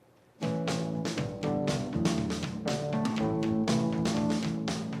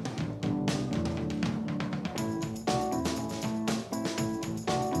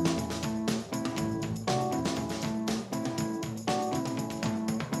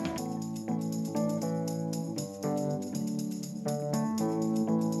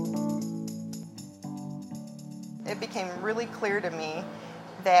 It became really clear to me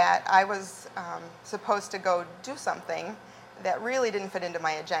that I was supposed to go do something that really didn't fit into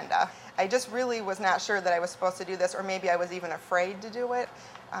my agenda. I just really was not sure that I was supposed to do this, or maybe I was even afraid to do it.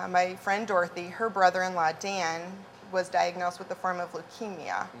 My friend Dorothy, her brother-in-law Dan, was diagnosed with a form of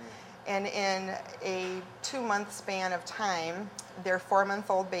leukemia. And in a 2-month span of time, their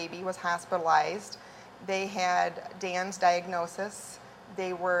 4-month-old baby was hospitalized. They had Dan's diagnosis.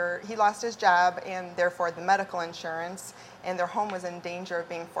 He lost his job and therefore the medical insurance, and their home was in danger of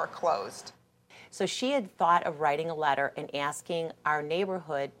being foreclosed. So she had thought of writing a letter and asking our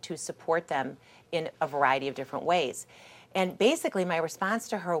neighborhood to support them in a variety of different ways. And basically my response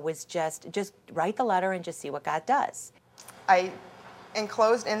to her was just write the letter and just see what God does. I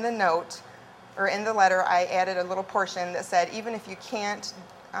enclosed in the note, or in the letter, I added a little portion that said, even if you can't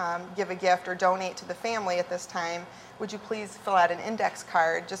give a gift or donate to the family at this time, would you please fill out an index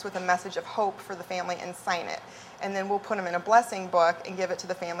card just with a message of hope for the family and sign it. And then we'll put them in a blessing book and give it to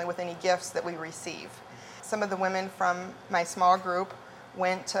the family with any gifts that we receive. Some of the women from my small group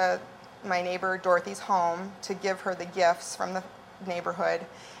went to my neighbor Dorothy's home to give her the gifts from the neighborhood.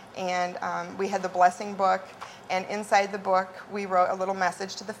 And we had the blessing book, and inside the book we wrote a little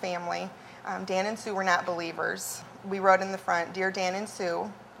message to the family. Dan and Sue were not believers. We wrote in the front, "Dear Dan and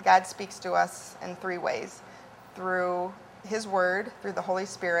Sue, God speaks to us in 3 ways. Through His Word, through the Holy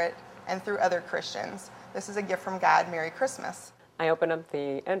Spirit, and through other Christians. This is a gift from God. Merry Christmas." I opened up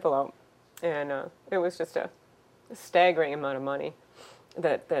the envelope, and it was just a staggering amount of money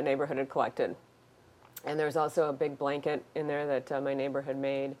that the neighborhood had collected. And there was also a big blanket in there that my neighbor had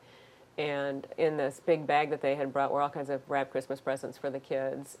made. And in this big bag that they had brought were all kinds of wrapped Christmas presents for the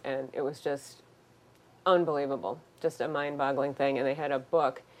kids. And it was just unbelievable, just a mind-boggling thing. And they had a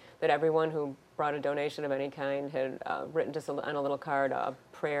book that everyone who brought a donation of any kind, had written just on a little card a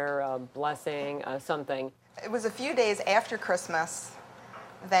prayer, a blessing, something. It was a few days after Christmas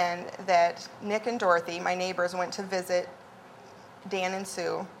then that Nick and Dorothy, my neighbors, went to visit Dan and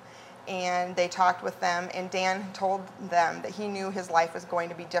Sue, and they talked with them, and Dan told them that he knew his life was going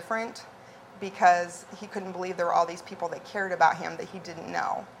to be different because he couldn't believe there were all these people that cared about him that he didn't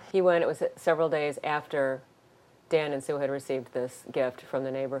know. He went, it was several days after Dan and Sue had received this gift from the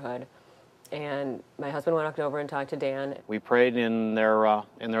neighborhood, and my husband went over and talked to Dan. We prayed in their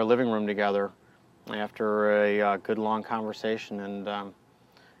living room together after a good long conversation, and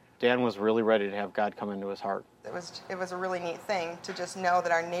Dan was really ready to have God come into his heart. It was a really neat thing to just know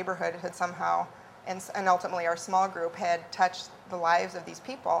that our neighborhood had somehow, and ultimately our small group, had touched the lives of these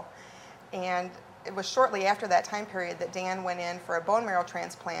people. And it was shortly after that time period that Dan went in for a bone marrow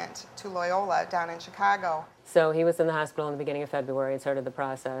transplant to Loyola down in Chicago. So he was in the hospital in the beginning of February and started the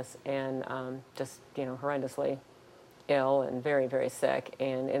process, and just, horrendously ill and very, very sick.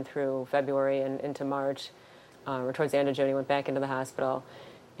 And through February and into March, or towards the end of June, he went back into the hospital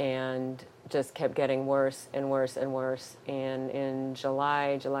and just kept getting worse and worse and worse. And in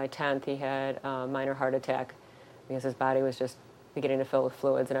July 10th, he had a minor heart attack because his body was just beginning to fill with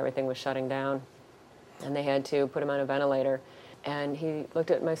fluids and everything was shutting down. And they had to put him on a ventilator. And he looked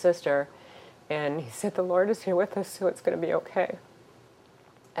at my sister and he said, "The Lord is here with us, so it's going to be okay."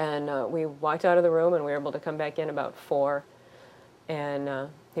 And we walked out of the room and we were able to come back in about 4. And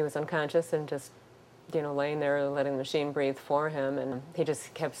he was unconscious and just laying there letting the machine breathe for him, and he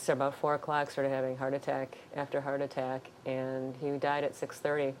just kept about 4 o'clock started having heart attack after heart attack, and he died at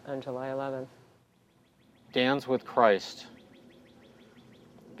 6:30 on July 11th. Dan's with Christ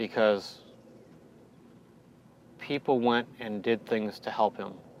because people went and did things to help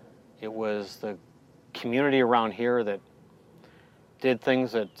him. It was the community around here that did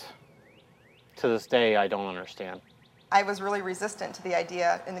things that to this day I don't understand. I was really resistant to the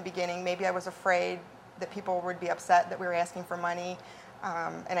idea in the beginning. Maybe I was afraid that people would be upset that we were asking for money,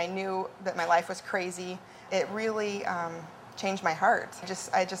 and I knew that my life was crazy. It really changed my heart.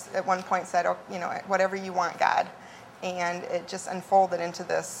 I just at one point said, "Oh, whatever you want, God," and it just unfolded into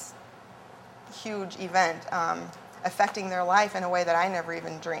this huge event, affecting their life in a way that I never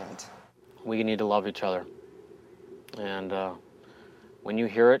even dreamed. We need to love each other, and when you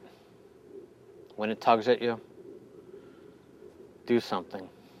hear it, when it tugs at you, do something,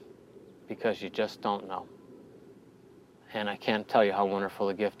 because you just don't know. And I can't tell you how wonderful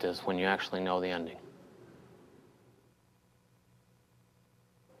the gift is when you actually know the ending.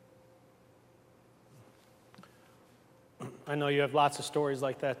 I know you have lots of stories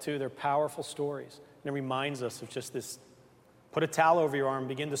like that too. They're powerful stories. And it reminds us of just this, put a towel over your arm,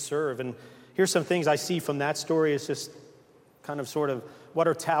 begin to serve. And here's some things I see from that story. It's just kind of sort of, what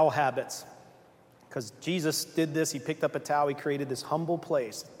are towel habits? Because Jesus did this. He picked up a towel. He created this humble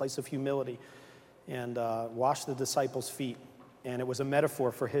place, a place of humility, and washed the disciples' feet. And it was a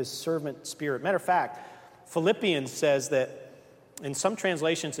metaphor for his servant spirit. Matter of fact, Philippians says that, in some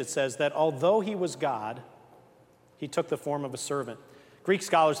translations it says that although he was God, he took the form of a servant. Greek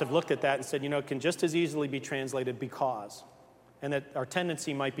scholars have looked at that and said, it can just as easily be translated because, and that our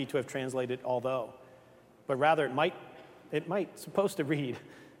tendency might be to have translated although. But rather it might supposed to read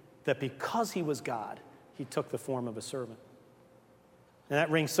that because he was God, he took the form of a servant. And that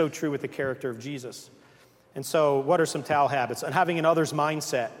rings so true with the character of Jesus. And so what are some towel habits? And having an others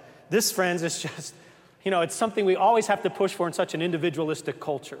mindset. This, friends, is just, it's something we always have to push for in such an individualistic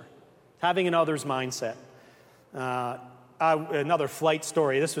culture. Having an others mindset. Another flight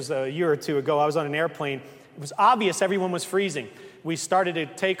story. This was a year or two ago. I was on an airplane. It was obvious everyone was freezing. We started to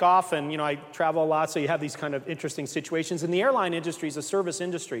take off, and I travel a lot, so you have these kind of interesting situations. And the airline industry is a service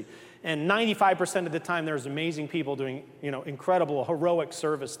industry, and 95% of the time there's amazing people doing incredible, heroic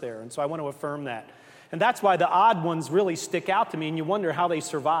service there. And so I want to affirm that. And that's why the odd ones really stick out to me, and you wonder how they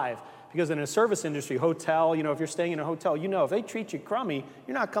survive. Because in a service industry, hotel, if you're staying in a hotel, if they treat you crummy,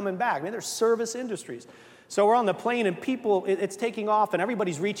 you're not coming back. They're service industries. So we're on the plane, and people, it's taking off, and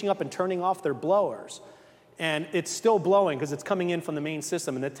everybody's reaching up and turning off their blowers. And it's still blowing because it's coming in from the main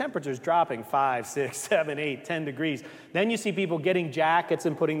system, and the temperature's dropping 5, 6, 7, 8, 10 degrees. Then you see people getting jackets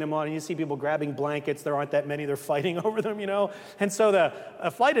and putting them on, and you see people grabbing blankets. There aren't that many. They're fighting over them, And so a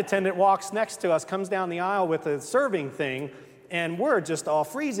flight attendant walks next to us, comes down the aisle with a serving thing, and we're just all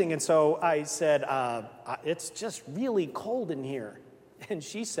freezing. And so I said, it's just really cold in here. And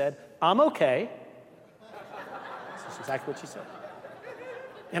she said, "I'm okay." That's exactly what she said.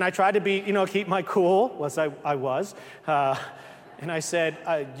 And I tried to be, keep my cool, as I was. And I said,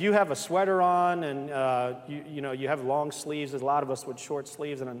 do you have a sweater on? And you have long sleeves. There's a lot of us with short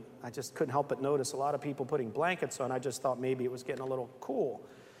sleeves, and I just couldn't help but notice a lot of people putting blankets on. I just thought maybe it was getting a little cool.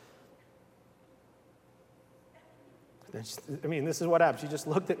 I mean, this is what happened. She just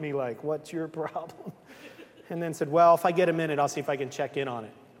looked at me like, what's your problem? And then said, well, if I get a minute, I'll see if I can check in on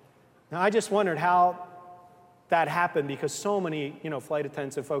it. Now, I just wondered how that happened, because so many, flight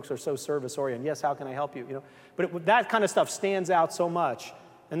attendants and folks are so service-oriented. Yes, how can I help you? But that kind of stuff stands out so much.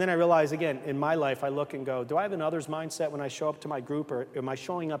 And then I realize, again, in my life, I look and go, do I have an others mindset when I show up to my group, or am I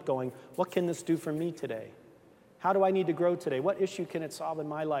showing up going, what can this do for me today? How do I need to grow today? What issue can it solve in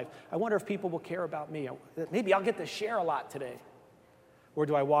my life? I wonder if people will care about me. Maybe I'll get to share a lot today. Or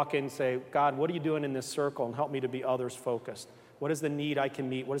do I walk in and say, God, what are you doing in this circle, and help me to be others-focused? What is the need I can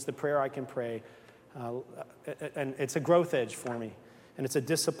meet? What is the prayer I can pray? And it's a growth edge for me, and it's a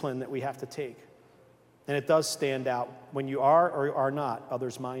discipline that we have to take. And it does stand out when you are or are not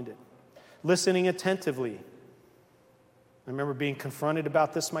others-minded. Listening attentively. I remember being confronted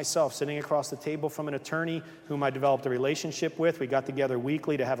about this myself, sitting across the table from an attorney whom I developed a relationship with. We got together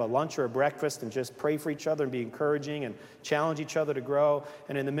weekly to have a lunch or a breakfast and just pray for each other and be encouraging and challenge each other to grow.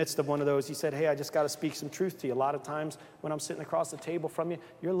 And in the midst of one of those, he said, hey, I just got to speak some truth to you. A lot of times when I'm sitting across the table from you,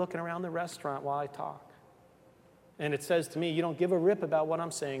 you're looking around the restaurant while I talk. And it says to me, you don't give a rip about what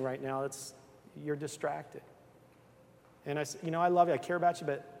I'm saying right now. You're distracted. And I said, I love you. I care about you,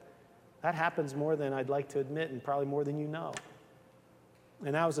 but that happens more than I'd like to admit, and probably more than you know.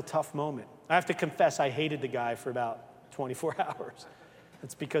 And that was a tough moment. I have to confess, I hated the guy for about 24 hours.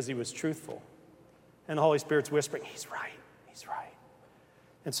 It's because he was truthful. And the Holy Spirit's whispering, he's right.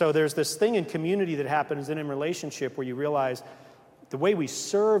 And so there's this thing in community that happens and in relationship where you realize the way we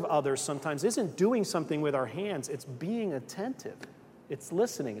serve others sometimes isn't doing something with our hands. It's being attentive. It's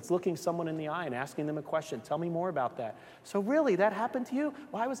listening. It's looking someone in the eye and asking them a question. Tell me more about that. So really, that happened to you?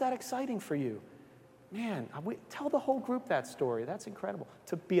 Why was that exciting for you? Man, tell the whole group that story. That's incredible.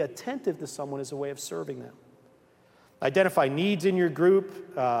 To be attentive to someone is a way of serving them. Identify needs in your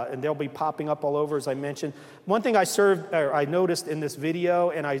group, and they'll be popping up all over, as I mentioned. One thing I noticed in this video,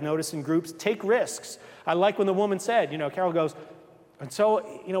 and I noticed in groups, take risks. I like when the woman said, Carol goes, and so,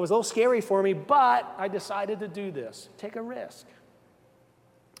 it was a little scary for me, but I decided to do this. Take a risk.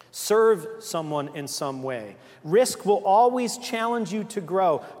 Serve someone in some way. Risk will always challenge you to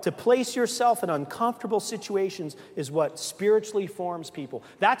grow. To place yourself in uncomfortable situations is what spiritually forms people.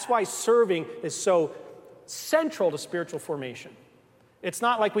 That's why serving is so central to spiritual formation. It's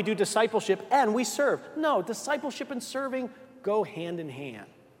not like we do discipleship and we serve. No, discipleship and serving go hand in hand.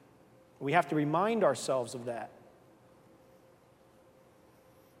 We have to remind ourselves of that.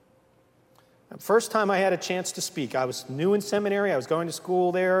 First time I had a chance to speak, I was new in seminary. I was going to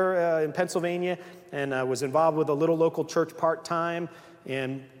school there in Pennsylvania, and I was involved with a little local church part-time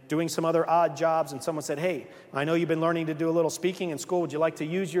and doing some other odd jobs. And someone said, hey, I know you've been learning to do a little speaking in school. Would you like to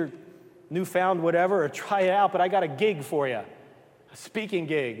use your newfound whatever or try it out? But I got a gig for you, a speaking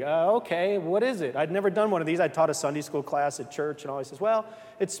gig. Okay, what is it? I'd never done one of these. I taught a Sunday school class at church, and all. He says, well,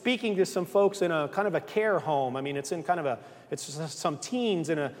 it's speaking to some folks in a kind of a care home. I mean, it's in kind of it's some teens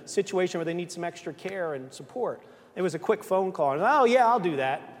in a situation where they need some extra care and support. It was a quick phone call. And, oh, yeah, I'll do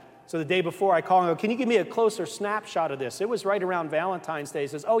that. So the day before I call and go, can you give me a closer snapshot of this? It was right around Valentine's Day. He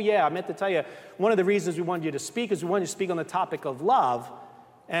says, oh, yeah, I meant to tell you, one of the reasons we wanted you to speak is we wanted you to speak on the topic of love.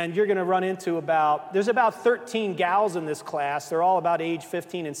 And you're going to run into there's about 13 gals in this class. They're all about age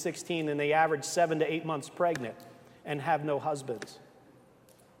 15 and 16, and they average 7 to 8 months pregnant and have no husbands.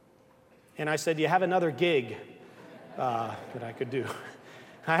 And I said, do you have another gig that I could do?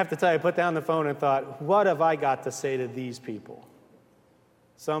 I have to tell you, I put down the phone and thought, what have I got to say to these people?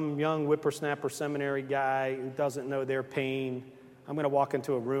 Some young whippersnapper seminary guy who doesn't know their pain. I'm going to walk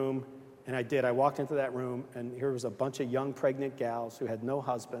into a room, and I did. I walked into that room, and here was a bunch of young pregnant gals who had no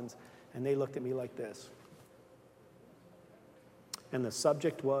husbands, and they looked at me like this. And the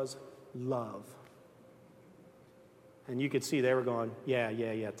subject was love. And you could see they were going, yeah,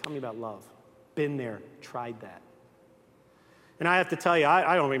 tell me about love. Been there, tried that. And I have to tell you,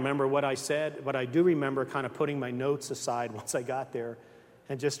 I don't remember what I said, but I do remember kind of putting my notes aside once I got there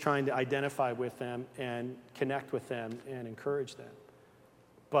and just trying to identify with them and connect with them and encourage them.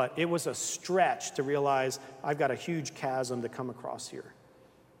 But it was a stretch to realize I've got a huge chasm to come across here.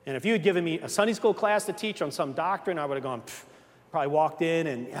 And if you had given me a Sunday school class to teach on some doctrine, I would have gone, probably walked in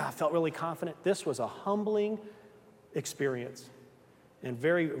and I felt really confident. This was a humbling experience and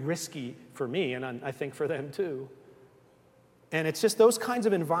very risky for me, and I think for them too. And it's just those kinds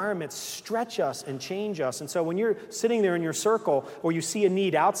of environments stretch us and change us. And so when you're sitting there in your circle or you see a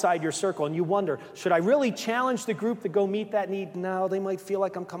need outside your circle and you wonder, should I really challenge the group to go meet that need? No, they might feel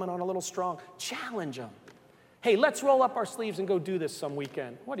like I'm coming on a little strong. Challenge them. Hey, let's roll up our sleeves and go do this some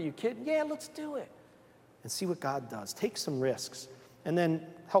weekend. What, are you kidding? Yeah, let's do it. And see what God does. Take some risks. And then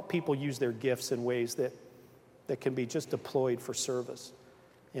help people use their gifts in ways that can be just deployed for service.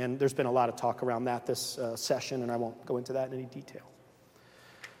 And there's been a lot of talk around that this session, and I won't go into that in any detail.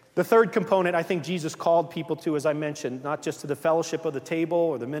 The third component I think Jesus called people to, as I mentioned, not just to the fellowship of the table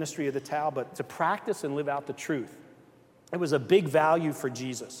or the ministry of the towel, but to practice and live out the truth. It was a big value for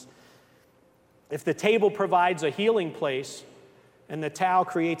Jesus. If the table provides a healing place and the towel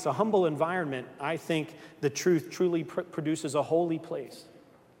creates a humble environment, I think the truth truly produces a holy place.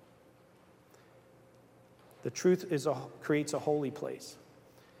 The truth creates a holy place.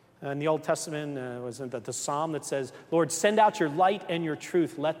 In the Old Testament, was the psalm that says, Lord, send out your light and your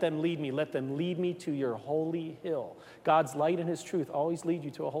truth. Let them lead me. Let them lead me to your holy hill. God's light and his truth always lead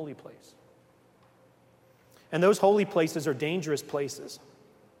you to a holy place. And those holy places are dangerous places.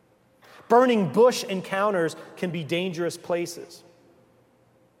 Burning bush encounters can be dangerous places.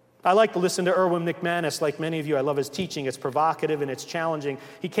 I like to listen to Erwin McManus, like many of you. I love his teaching. It's provocative and it's challenging.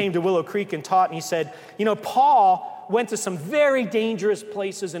 He came to Willow Creek and taught, and he said, Paul went to some very dangerous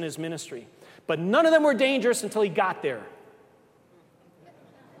places in his ministry, but none of them were dangerous until he got there.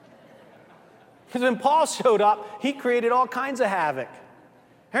 Because when Paul showed up, he created all kinds of havoc.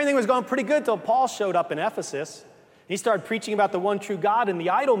 Everything was going pretty good until Paul showed up in Ephesus. He started preaching about the one true God, and the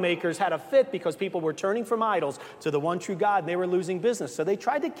idol makers had a fit because people were turning from idols to the one true God, and they were losing business. So they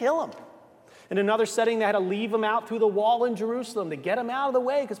tried to kill him. In another setting, they had to leave him out through the wall in Jerusalem to get him out of the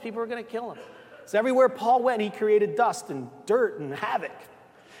way because people were going to kill him. So everywhere Paul went, he created dust and dirt and havoc.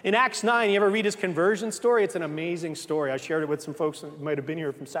 In Acts 9, you ever read his conversion story? It's an amazing story. I shared it with some folks who might have been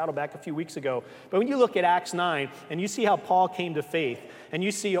here from Saddleback a few weeks ago. But when you look at Acts 9 and you see how Paul came to faith, and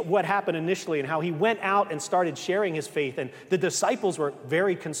you see what happened initially and how he went out and started sharing his faith, and the disciples were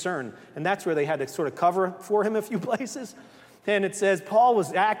very concerned. And that's where they had to sort of cover for him a few places. And it says Paul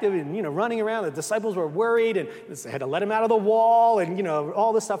was active and, running around. The disciples were worried, and they had to let him out of the wall and,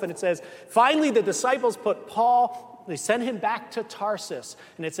 all this stuff. And it says, finally, the disciples they sent him back to Tarsus.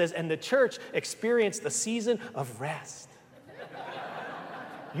 And it says, and the church experienced the season of rest.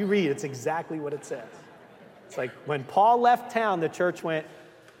 You read, it's exactly what it says. It's like when Paul left town, the church went,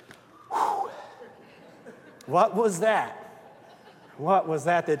 whew. What was that? What was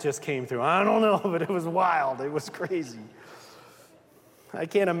that just came through? I don't know, but it was wild. It was crazy. I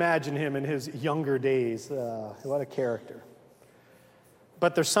can't imagine him in his younger days. What a character.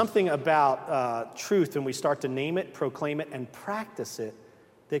 But there's something about truth when we start to name it, proclaim it, and practice it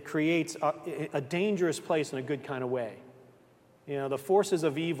that creates a dangerous place in a good kind of way. The forces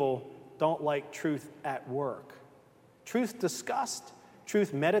of evil don't like truth at work. Truth discussed,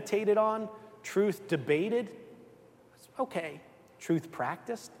 truth meditated on, truth debated, it's okay. Truth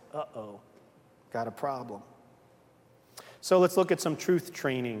practiced, got a problem. So let's look at some truth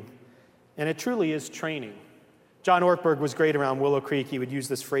training. And it truly is training. John Ortberg was great around Willow Creek. He would use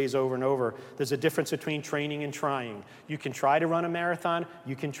this phrase over and over. There's a difference between training and trying. You can try to run a marathon.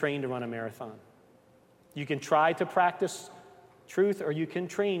 You can train to run a marathon. You can try to practice truth, or you can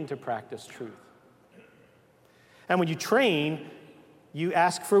train to practice truth. And when you train, you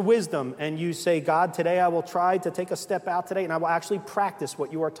ask for wisdom, and you say, God, today I will try to take a step out today, and I will actually practice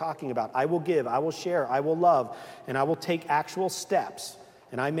what you are talking about. I will give, I will share, I will love, and I will take actual steps.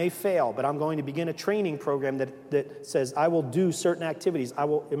 And I may fail, but I'm going to begin a training program that says I will do certain activities. I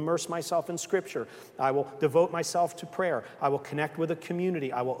will immerse myself in Scripture. I will devote myself to prayer. I will connect with a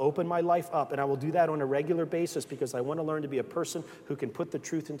community. I will open my life up, and I will do that on a regular basis because I want to learn to be a person who can put the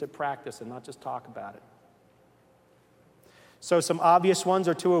truth into practice and not just talk about it. So some obvious ones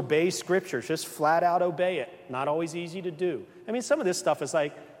are to obey Scripture. Just flat out obey it. Not always easy to do. I mean, some of this stuff is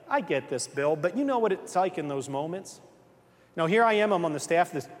like, I get this, Bill, but you know what it's like in those moments? Now, here I am. I'm on the staff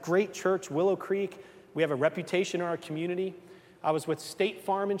of this great church, Willow Creek. We have a reputation in our community. I was with State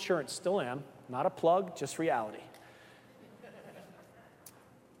Farm Insurance, still am. Not a plug, just reality.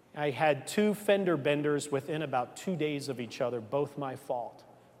 I had 2 fender benders within about 2 days of each other, both my fault.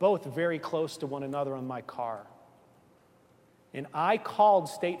 Both very close to one another on my car. And I called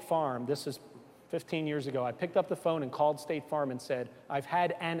State Farm. This is 15 years ago. I picked up the phone and called State Farm and said, I've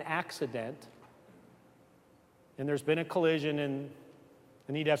had an accident. And there's been a collision, and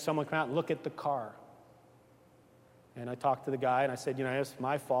I need to have someone come out and look at the car. And I talked to the guy, and I said, it's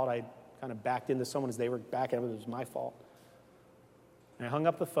my fault. I kind of backed into someone as they were backing up. It was my fault. And I hung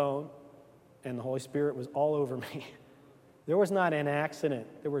up the phone, and the Holy Spirit was all over me. There was not an accident.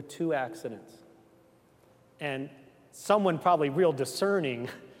 There were 2 accidents. And someone probably real discerning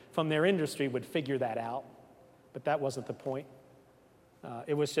from their industry would figure that out, but that wasn't the point.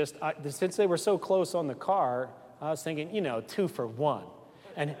 It was just, since they were so close on the car, I was thinking, 2 for 1.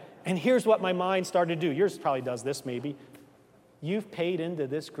 And here's what my mind started to do. Yours probably does this maybe. You've paid into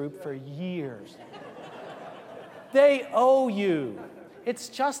this group for years. They owe you. It's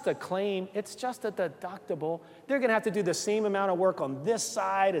just a claim. It's just a deductible. They're going to have to do the same amount of work on this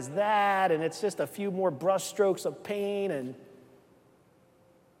side as that, and it's just a few more brush strokes of pain. And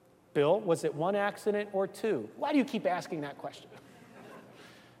Bill, was it 1 accident or 2? Why do you keep asking that question?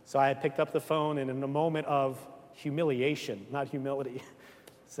 So I picked up the phone, and in a moment of humiliation, not humility,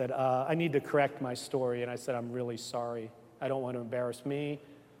 said, I need to correct my story. And I said, I'm really sorry. I don't want to embarrass me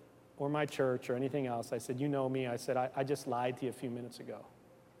or my church or anything else. I said, you know me. I said, I just lied to you a few minutes ago.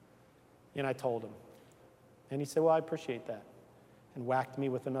 And I told him. And he said, well, I appreciate that. And whacked me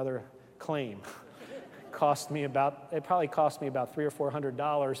with another claim. It probably cost me about $300 or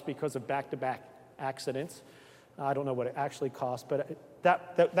 $400 because of back-to-back accidents. I don't know what it actually cost, but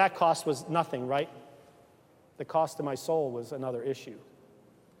that cost was nothing, right? The cost to my soul was another issue.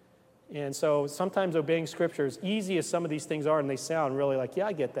 And so sometimes obeying Scripture, as easy as some of these things are, and they sound really like, yeah,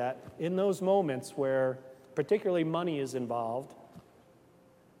 I get that. In those moments where particularly money is involved,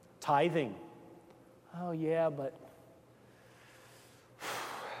 tithing. Oh, yeah, but,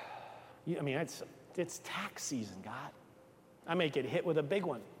 it's tax season, God. I may get hit with a big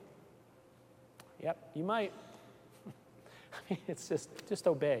one. Yep, you might. It's just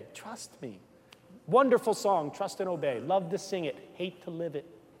obey. Trust me. Wonderful song, Trust and Obey. Love to sing it, hate to live it.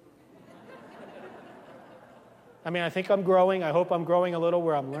 I think I'm growing. I hope I'm growing a little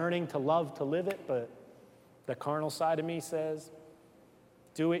where I'm learning to love to live it, but the carnal side of me says,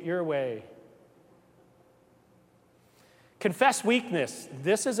 do it your way. Confess weakness.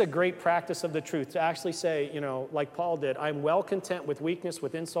 This is a great practice of the truth, to actually say, like Paul did, I'm well content with weakness,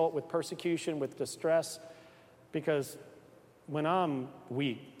 with insult, with persecution, with distress, because when I'm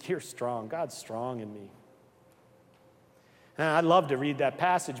weak, you're strong. God's strong in me. And I'd love to read that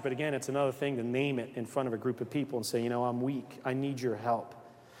passage, but again, it's another thing to name it in front of a group of people and say, I'm weak. I need your help.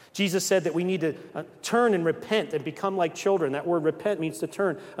 Jesus said that we need to turn and repent and become like children. That word repent means to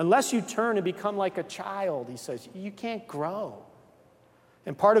turn. Unless you turn and become like a child, he says, you can't grow.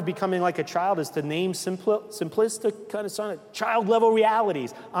 And part of becoming like a child is to name simplistic kind of child-level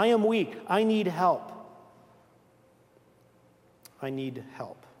realities. I am weak. I need help. I need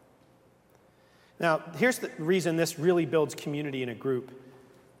help. Now, here's the reason this really builds community in a group.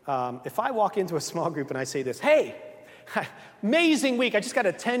 If I walk into a small group and I say this, hey, amazing week. I just got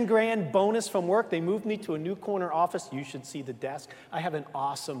a 10 grand bonus from work. They moved me to a new corner office. You should see the desk. I have an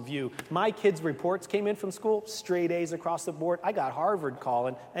awesome view. My kids' reports came in from school, straight A's across the board. I got Harvard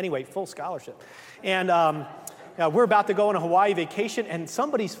calling. Anyway, full scholarship. And we're about to go on a Hawaii vacation, and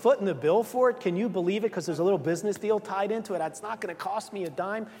somebody's footing the bill for it. Can you believe it? Because there's a little business deal tied into it. It's not going to cost me a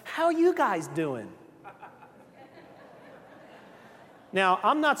dime. How are you guys doing? Now,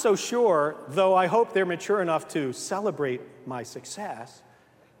 I'm not so sure, though I hope they're mature enough to celebrate my success,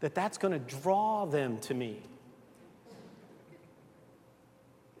 that that's going to draw them to me.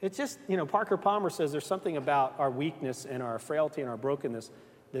 It's just, Parker Palmer says there's something about our weakness and our frailty and our brokenness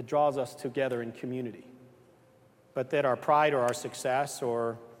that draws us together in community. But that our pride or our success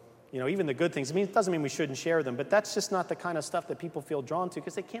or, even the good things, it doesn't mean we shouldn't share them, but that's just not the kind of stuff that people feel drawn to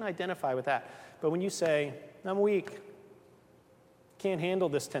because they can't identify with that. But when you say, I'm weak, can't handle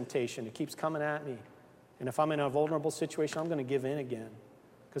this temptation, it keeps coming at me. And if I'm in a vulnerable situation, I'm going to give in again.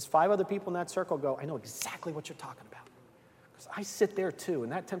 Because 5 other people in that circle go, I know exactly what you're talking about. Because I sit there too,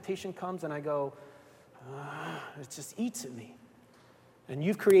 and that temptation comes and I go, it just eats at me. And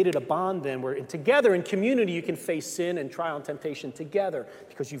you've created a bond then where together in community you can face sin and trial and temptation together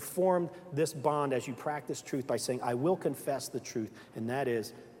because you've formed this bond as you practice truth by saying, I will confess the truth, and that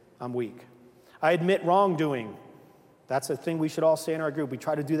is, I'm weak. I admit wrongdoing. That's a thing we should all say in our group. We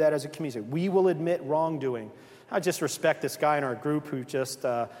try to do that as a community. We will admit wrongdoing. I just respect this guy in our group who he's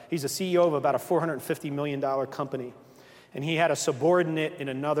a CEO of about a $450 million company. And he had a subordinate in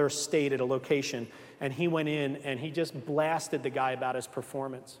another state at a location. And he went in and he just blasted the guy about his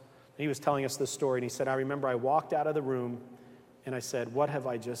performance. He was telling us this story. And he said, I remember I walked out of the room and I said, what have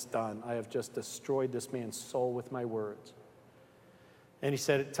I just done? I have just destroyed this man's soul with my words. And he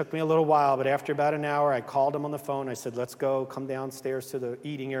said, it took me a little while, but after about an hour, I called him on the phone. I said, let's go, come downstairs to the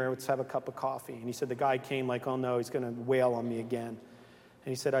eating area. Let's have a cup of coffee. And he said, the guy came like, oh no, he's going to wail on me again. And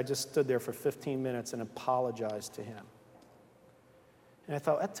he said, I just stood there for 15 minutes and apologized to him. And I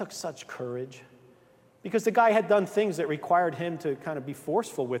thought, that took such courage. Because the guy had done things that required him to kind of be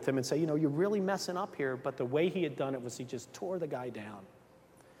forceful with him and say, you're really messing up here. But the way he had done it was he just tore the guy down.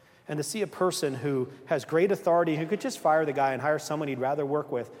 And to see a person who has great authority, who could just fire the guy and hire someone he'd rather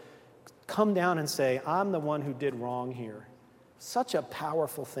work with, come down and say, I'm the one who did wrong here. Such a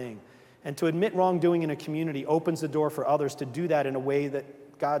powerful thing. And to admit wrongdoing in a community opens the door for others to do that in a way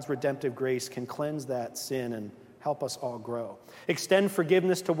that God's redemptive grace can cleanse that sin and help us all grow. Extend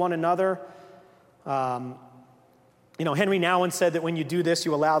forgiveness to one another. Henry Nouwen said that when you do this,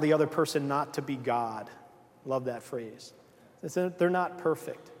 you allow the other person not to be God. Love that phrase. They're not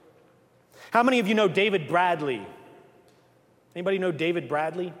perfect. How many of you know David Bradley? Anybody know David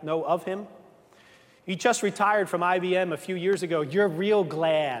Bradley? Know of him? He just retired from IBM a few years ago. You're real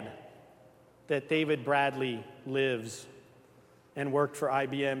glad that David Bradley lives and worked for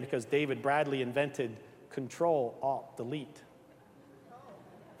IBM because David Bradley invented Control-Alt-Delete.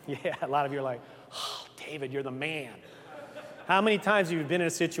 Yeah, a lot of you are like, oh, David, you're the man. How many times have you been in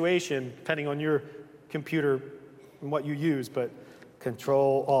a situation, depending on your computer and what you use, but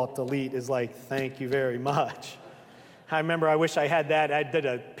Control-Alt-Delete is like, thank you very much. I remember I wish I had that. I did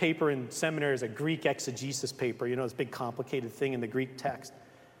a paper in seminary as a Greek exegesis paper, this big complicated thing in the Greek text.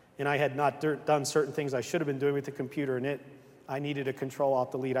 And I had not done certain things I should have been doing with the computer, and I needed a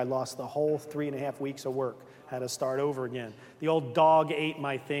Control-Alt-Delete. I lost the whole 3.5 weeks of work. Had to start over again. The old dog ate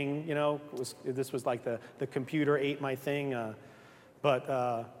my thing, this was like the computer ate my thing.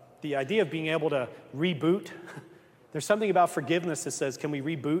 But the idea of being able to reboot, there's something about forgiveness that says, can we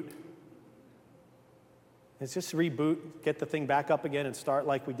reboot? It's just reboot, get the thing back up again and start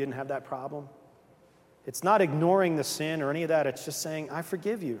like we didn't have that problem. It's not ignoring the sin or any of that. It's just saying, I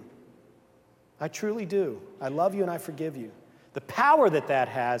forgive you. I truly do. I love you and I forgive you. The power that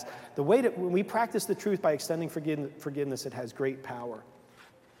has, the way that when we practice the truth by extending forgiveness, it has great power.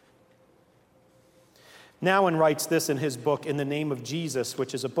 Nouwen writes this in his book, In the Name of Jesus,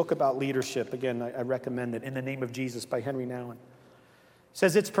 which is a book about leadership. Again, I recommend it, In the Name of Jesus by Henry Nouwen. He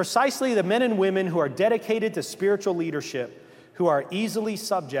says, it's precisely the men and women who are dedicated to spiritual leadership who are easily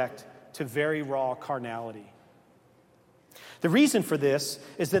subject to very raw carnality. The reason for this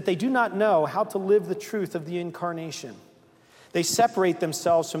is that they do not know how to live the truth of the incarnation. They separate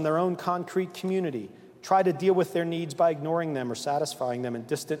themselves from their own concrete community, try to deal with their needs by ignoring them or satisfying them in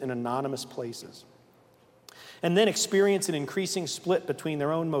distant and anonymous places, and then experience an increasing split between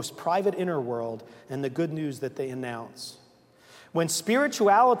their own most private inner world and the good news that they announce. When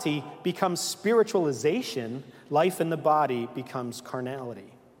spirituality becomes spiritualization, life in the body becomes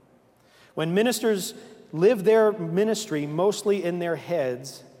carnality. When ministers live their ministry mostly in their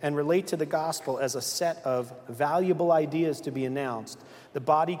heads and relate to the gospel as a set of valuable ideas to be announced, the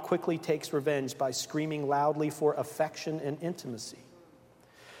body quickly takes revenge by screaming loudly for affection and intimacy.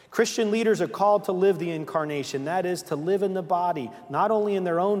 Christian leaders are called to live the incarnation, that is, to live in the body, not only in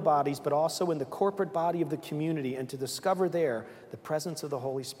their own bodies, but also in the corporate body of the community, and to discover there the presence of the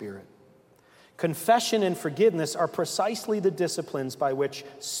Holy Spirit. Confession and forgiveness are precisely the disciplines by which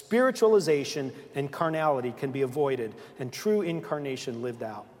spiritualization and carnality can be avoided and true incarnation lived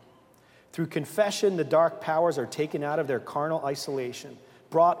out. Through confession, the dark powers are taken out of their carnal isolation,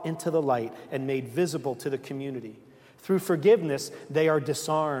 brought into the light, and made visible to the community. Through forgiveness, they are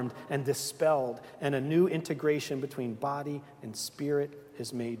disarmed and dispelled, and a new integration between body and spirit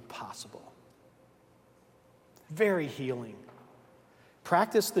is made possible. Very healing.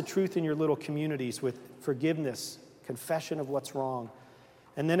 Practice the truth in your little communities with forgiveness, confession of what's wrong,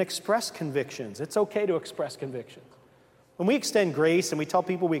 and then express convictions. It's okay to express convictions. When we extend grace and we tell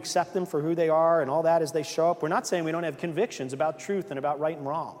people we accept them for who they are and all that as they show up, we're not saying we don't have convictions about truth and about right and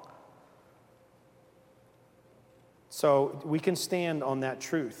wrong. So we can stand on that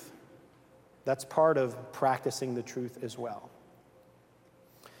truth. That's part of practicing the truth as well.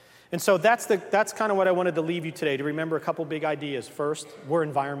 And so that's kind of what I wanted to leave you today, to remember a couple big ideas. First, we're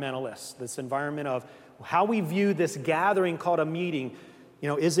environmentalists. This environment of how we view this gathering called a meeting.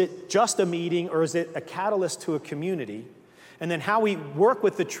 Is it just a meeting or is it a catalyst to a community? And then how we work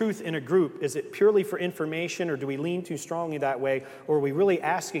with the truth in a group. Is it purely for information, or do we lean too strongly that way? Or are we really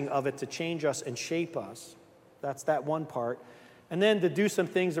asking of it to change us and shape us? That's that one part. And then to do some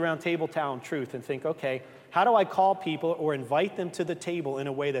things around table, town, truth, and think, okay, how do I call people or invite them to the table in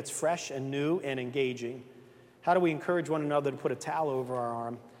a way that's fresh and new and engaging? How do we encourage one another to put a towel over our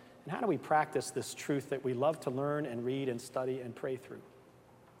arm? And how do we practice this truth that we love to learn and read and study and pray through?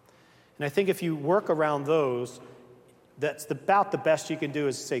 And I think if you work around those, that's about the best you can do,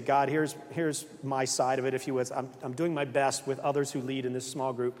 is say, God, here's my side of it, if you would. I'm doing my best with others who lead in this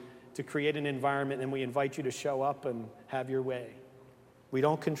small group to create an environment, and we invite you to show up and have your way. We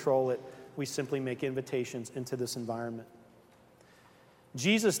don't control it. we simply make invitations into this environment.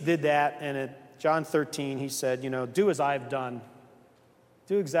 Jesus did that, and at John 13, he said, do as I've done.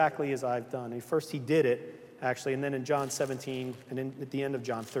 Do exactly as I've done. And first he did it, actually, and then in John 17, and at the end of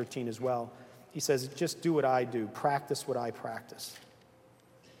John 13 as well, he says, just do what I do. Practice what I practice.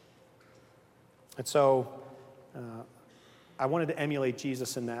 And so I wanted to emulate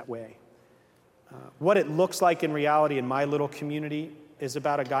Jesus in that way. What it looks like in reality in my little community is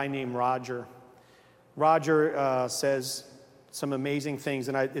about a guy named Roger. Roger says some amazing things,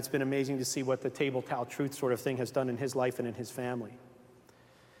 and it's been amazing to see what the table towel truth sort of thing has done in his life and in his family.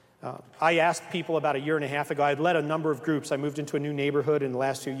 I asked people about a year and a half ago. I had led a number of groups. I moved into a new neighborhood. In the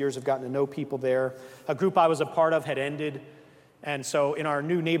last 2 years, I've gotten to know people there. A group I was a part of had ended. And so in our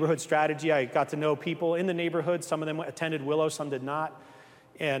new neighborhood strategy, I got to know people in the neighborhood. Some of them attended Willow, some did not.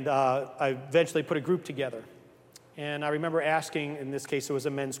 And I eventually put a group together. And I remember asking, in this case it was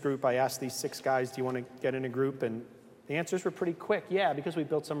a men's group, I asked these 6 guys, do you want to get in a group? And the answers were pretty quick. Yeah, because we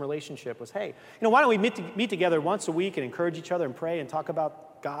built some relationship. Was, hey, why don't we meet together once a week and encourage each other and pray and talk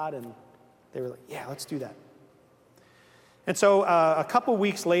about God? And they were like, yeah, let's do that. And so a couple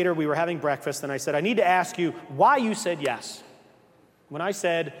weeks later, we were having breakfast, and I said, I need to ask you why you said yes. When I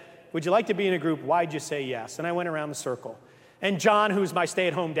said, would you like to be in a group, why'd you say yes? And I went around the circle. And John, who's my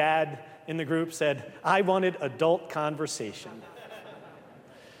stay-at-home dad in the group, said, I wanted adult conversation.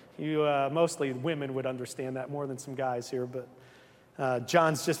 Mostly women would understand that more than some guys here, but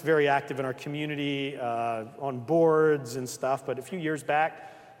John's just very active in our community, on boards and stuff. But a few years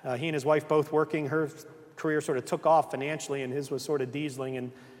back, he and his wife both working, her career sort of took off financially, and his was sort of dieseling.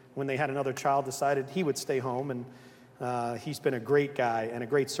 And when they had another child, decided he would stay home. And he's been a great guy and a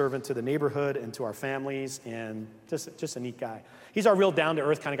great servant to the neighborhood and to our families, and just a neat guy. He's our real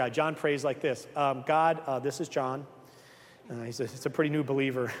down-to-earth kind of guy. John prays like this. God, this is John. He's a pretty new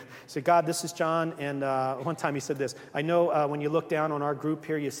believer. He said, God, this is John. And one time he said this, I know when you look down on our group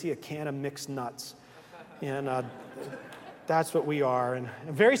here, you see a can of mixed nuts. And that's what we are. And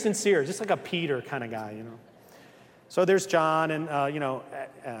very sincere, just like a Peter kind of guy, So there's John, and,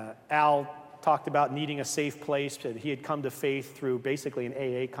 Al talked about needing a safe place. He had come to faith through basically an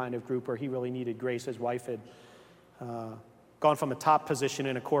AA kind of group where he really needed grace. His wife had gone from a top position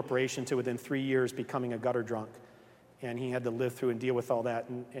in a corporation to within 3 years becoming a gutter drunk. And he had to live through and deal with all that.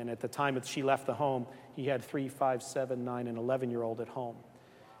 And at the time that she left the home, he had 3, 5, 7, 9, and 11-year-old at home,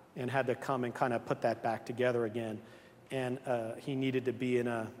 and had to come and kind of put that back together again. And he needed to be in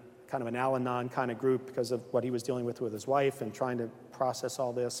a kind of an Al-Anon kind of group because of what he was dealing with his wife and trying to process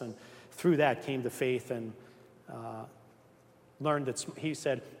all this. And through that came to faith and learned that he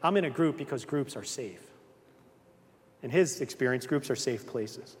said, I'm in a group because groups are safe. In his experience, groups are safe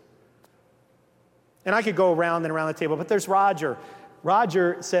places. And I could go around and around the table, but there's Roger.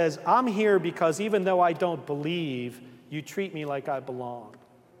 Roger says, I'm here because even though I don't believe, you treat me like I belong.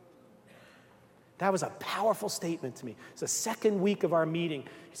 That was a powerful statement to me. It's the second week of our meeting.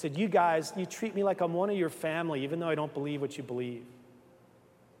 He said, you guys, you treat me like I'm one of your family, even though I don't believe what you believe.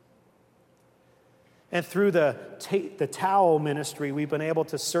 And through the towel ministry, we've been able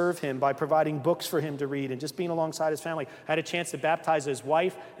to serve him by providing books for him to read and just being alongside his family. I had a chance to baptize his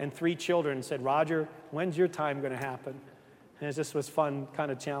wife and 3 children and said, Roger, when's your time going to happen? And it just was fun, kind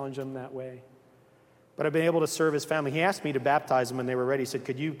of challenge him that way. But I've been able to serve his family. He asked me to baptize them when they were ready. He said,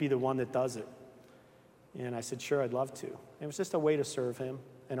 could you be the one that does it? And I said, sure, I'd love to. It was just a way to serve him,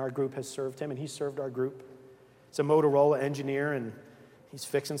 and our group has served him, and he served our group. He's a Motorola engineer, and he's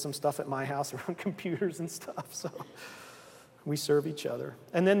fixing some stuff at my house around computers and stuff, so we serve each other.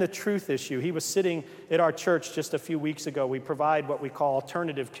 And then the truth issue. He was sitting at our church just a few weeks ago. We provide what we call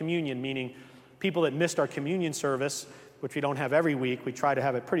alternative communion, meaning people that missed our communion service, which we don't have every week. We try to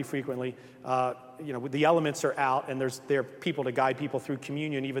have it pretty frequently. The elements are out, and there are people to guide people through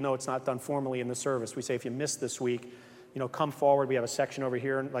communion, even though it's not done formally in the service. We say, if you missed this week, come forward. We have a section over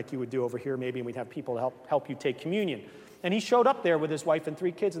here, like you would do over here maybe, and we'd have people to help you take communion. And he showed up there with his wife and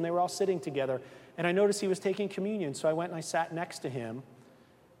 3 kids, and they were all sitting together. And I noticed he was taking communion, so I went and I sat next to him.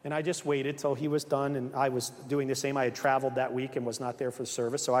 And I just waited till he was done, and I was doing the same. I had traveled that week and was not there for the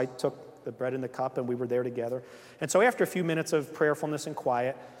service, so I took the bread and the cup, and we were there together. And so after a few minutes of prayerfulness and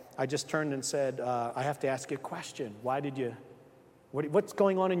quiet, I just turned and said, I have to ask you a question. What's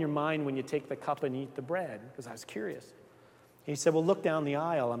going on in your mind when you take the cup and eat the bread? Because I was curious. He said, well, look down the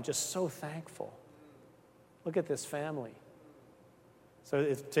aisle. I'm just so thankful. Look at this family.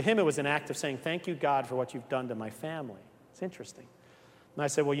 So to him, it was an act of saying, thank you, God, for what you've done to my family. It's interesting. And I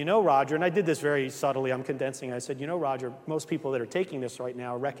said, well, you know, Roger, and I did this very subtly, I'm condensing. I said, you know, Roger, most people that are taking this right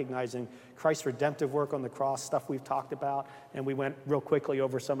now are recognizing Christ's redemptive work on the cross, stuff we've talked about, and we went real quickly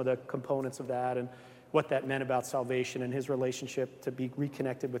over some of the components of that and what that meant about salvation and his relationship to be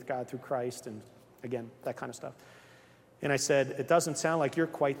reconnected with God through Christ, and again, that kind of stuff. And I said, it doesn't sound like you're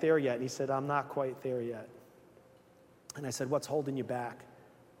quite there yet. And he said, I'm not quite there yet. And I said, what's holding you back?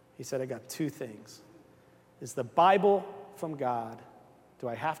 He said, I got two things. Is the Bible from God? Do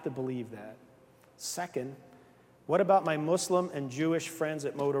I have to believe that? Second, what about my Muslim and Jewish friends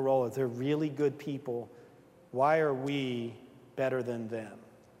at Motorola? They're really good people. Why are we better than them?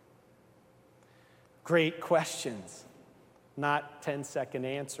 Great questions, not 10-second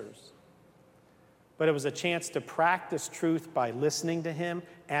answers. But it was a chance to practice truth by listening to him,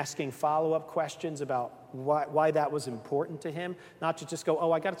 asking follow-up questions about why that was important to him, not to just go,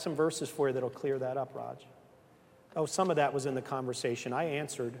 oh, I got some verses for you that'll clear that up, Raj. Oh, some of that was in the conversation. I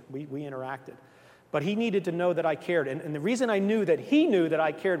answered. We interacted. But he needed to know that I cared. And the reason I knew that he knew that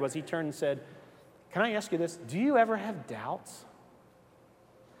I cared was he turned and said, can I ask you this? Do you ever have doubts?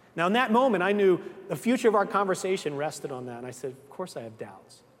 Now, in that moment, I knew the future of our conversation rested on that. And I said, of course I have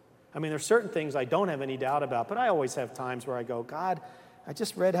doubts. I mean, there's certain things I don't have any doubt about, but I always have times where I go, God, I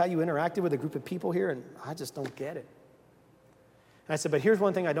just read how you interacted with a group of people here, and I just don't get it. And I said, but here's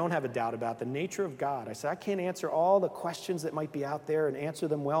one thing I don't have a doubt about, the nature of God. I said, I can't answer all the questions that might be out there and answer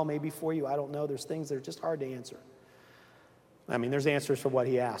them well maybe for you. I don't know. There's things that are just hard to answer. I mean, there's answers for what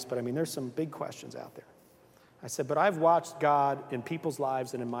he asked, but I mean, there's some big questions out there. I said, but I've watched God in people's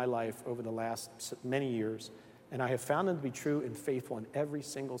lives and in my life over the last many years, and I have found him to be true and faithful in every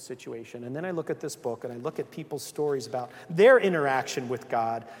single situation. And then I look at this book, and I look at people's stories about their interaction with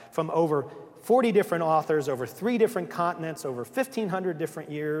God from over 40 different authors, over 3 different continents, over 1,500 different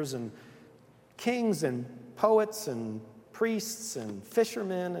years, and kings and poets and priests and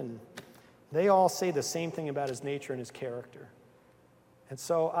fishermen, and they all say the same thing about his nature and his character. And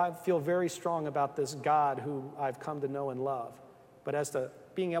so I feel very strong about this God who I've come to know and love. But as to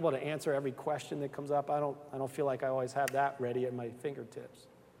being able to answer every question that comes up, I don't feel like I always have that ready at my fingertips.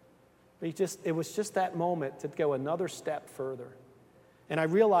 But it was just that moment to go another step further. And I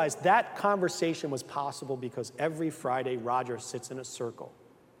realized that conversation was possible because every Friday Roger sits in a circle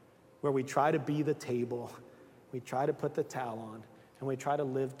where we try to be the table, we try to put the towel on, and we try to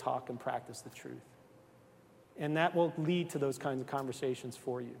live, talk, and practice the truth. And that will lead to those kinds of conversations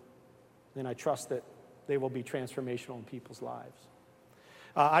for you. And I trust that they will be transformational in people's lives.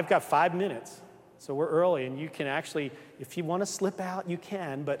 I've got 5 minutes, so we're early, and you can actually, if you want to slip out, you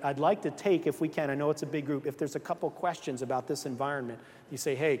can, but I'd like to take, if we can, I know it's a big group, if there's a couple questions about this environment, you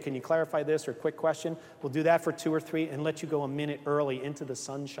say, hey, can you clarify this, or quick question? We'll do that for 2 or 3 and let you go a minute early into the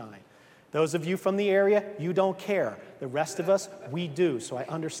sunshine. Those of you from the area, you don't care. The rest of us, we do, so I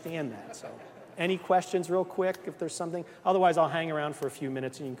understand that. So, any questions real quick, if there's something? Otherwise, I'll hang around for a few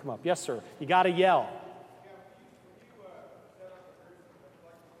minutes and you can come up. Yes, sir. You got to yell.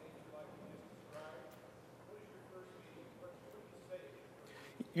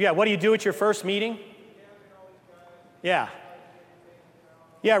 Yeah, what do you do at your first meeting? Yeah.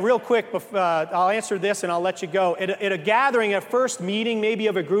 Yeah, real quick, I'll answer this and I'll let you go. At a gathering, a first meeting maybe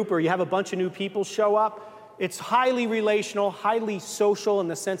of a group where you have a bunch of new people show up, it's highly relational, highly social in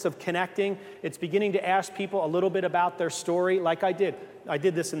the sense of connecting. It's beginning to ask people a little bit about their story, like I did. I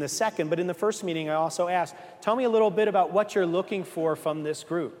did this in the second, but in the first meeting I also asked, tell me a little bit about what you're looking for from this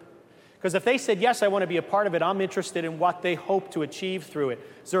group. Because if they said, yes, I want to be a part of it, I'm interested in what they hope to achieve through it.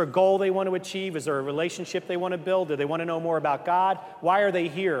 Is there a goal they want to achieve? Is there a relationship they want to build? Do they want to know more about God? Why are they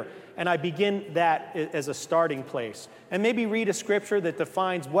here? And I begin that as a starting place. And maybe read a scripture that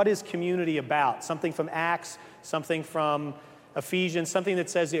defines what is community about. Something from Acts, something from Ephesians, something that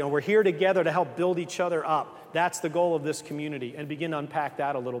says, we're here together to help build each other up. That's the goal of this community. And begin to unpack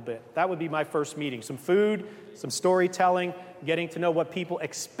that a little bit. That would be my first meeting. Some food, some storytelling, getting to know what people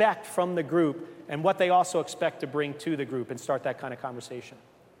expect from the group and what they also expect to bring to the group and start that kind of conversation.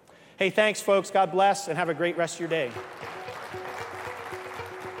 Hey, thanks, folks. God bless, and have a great rest of your day.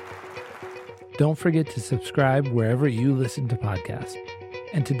 Don't forget to subscribe wherever you listen to podcasts.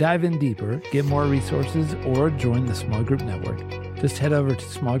 And to dive in deeper, get more resources, or join the Small Group Network, just head over to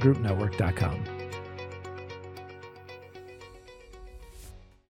smallgroupnetwork.com.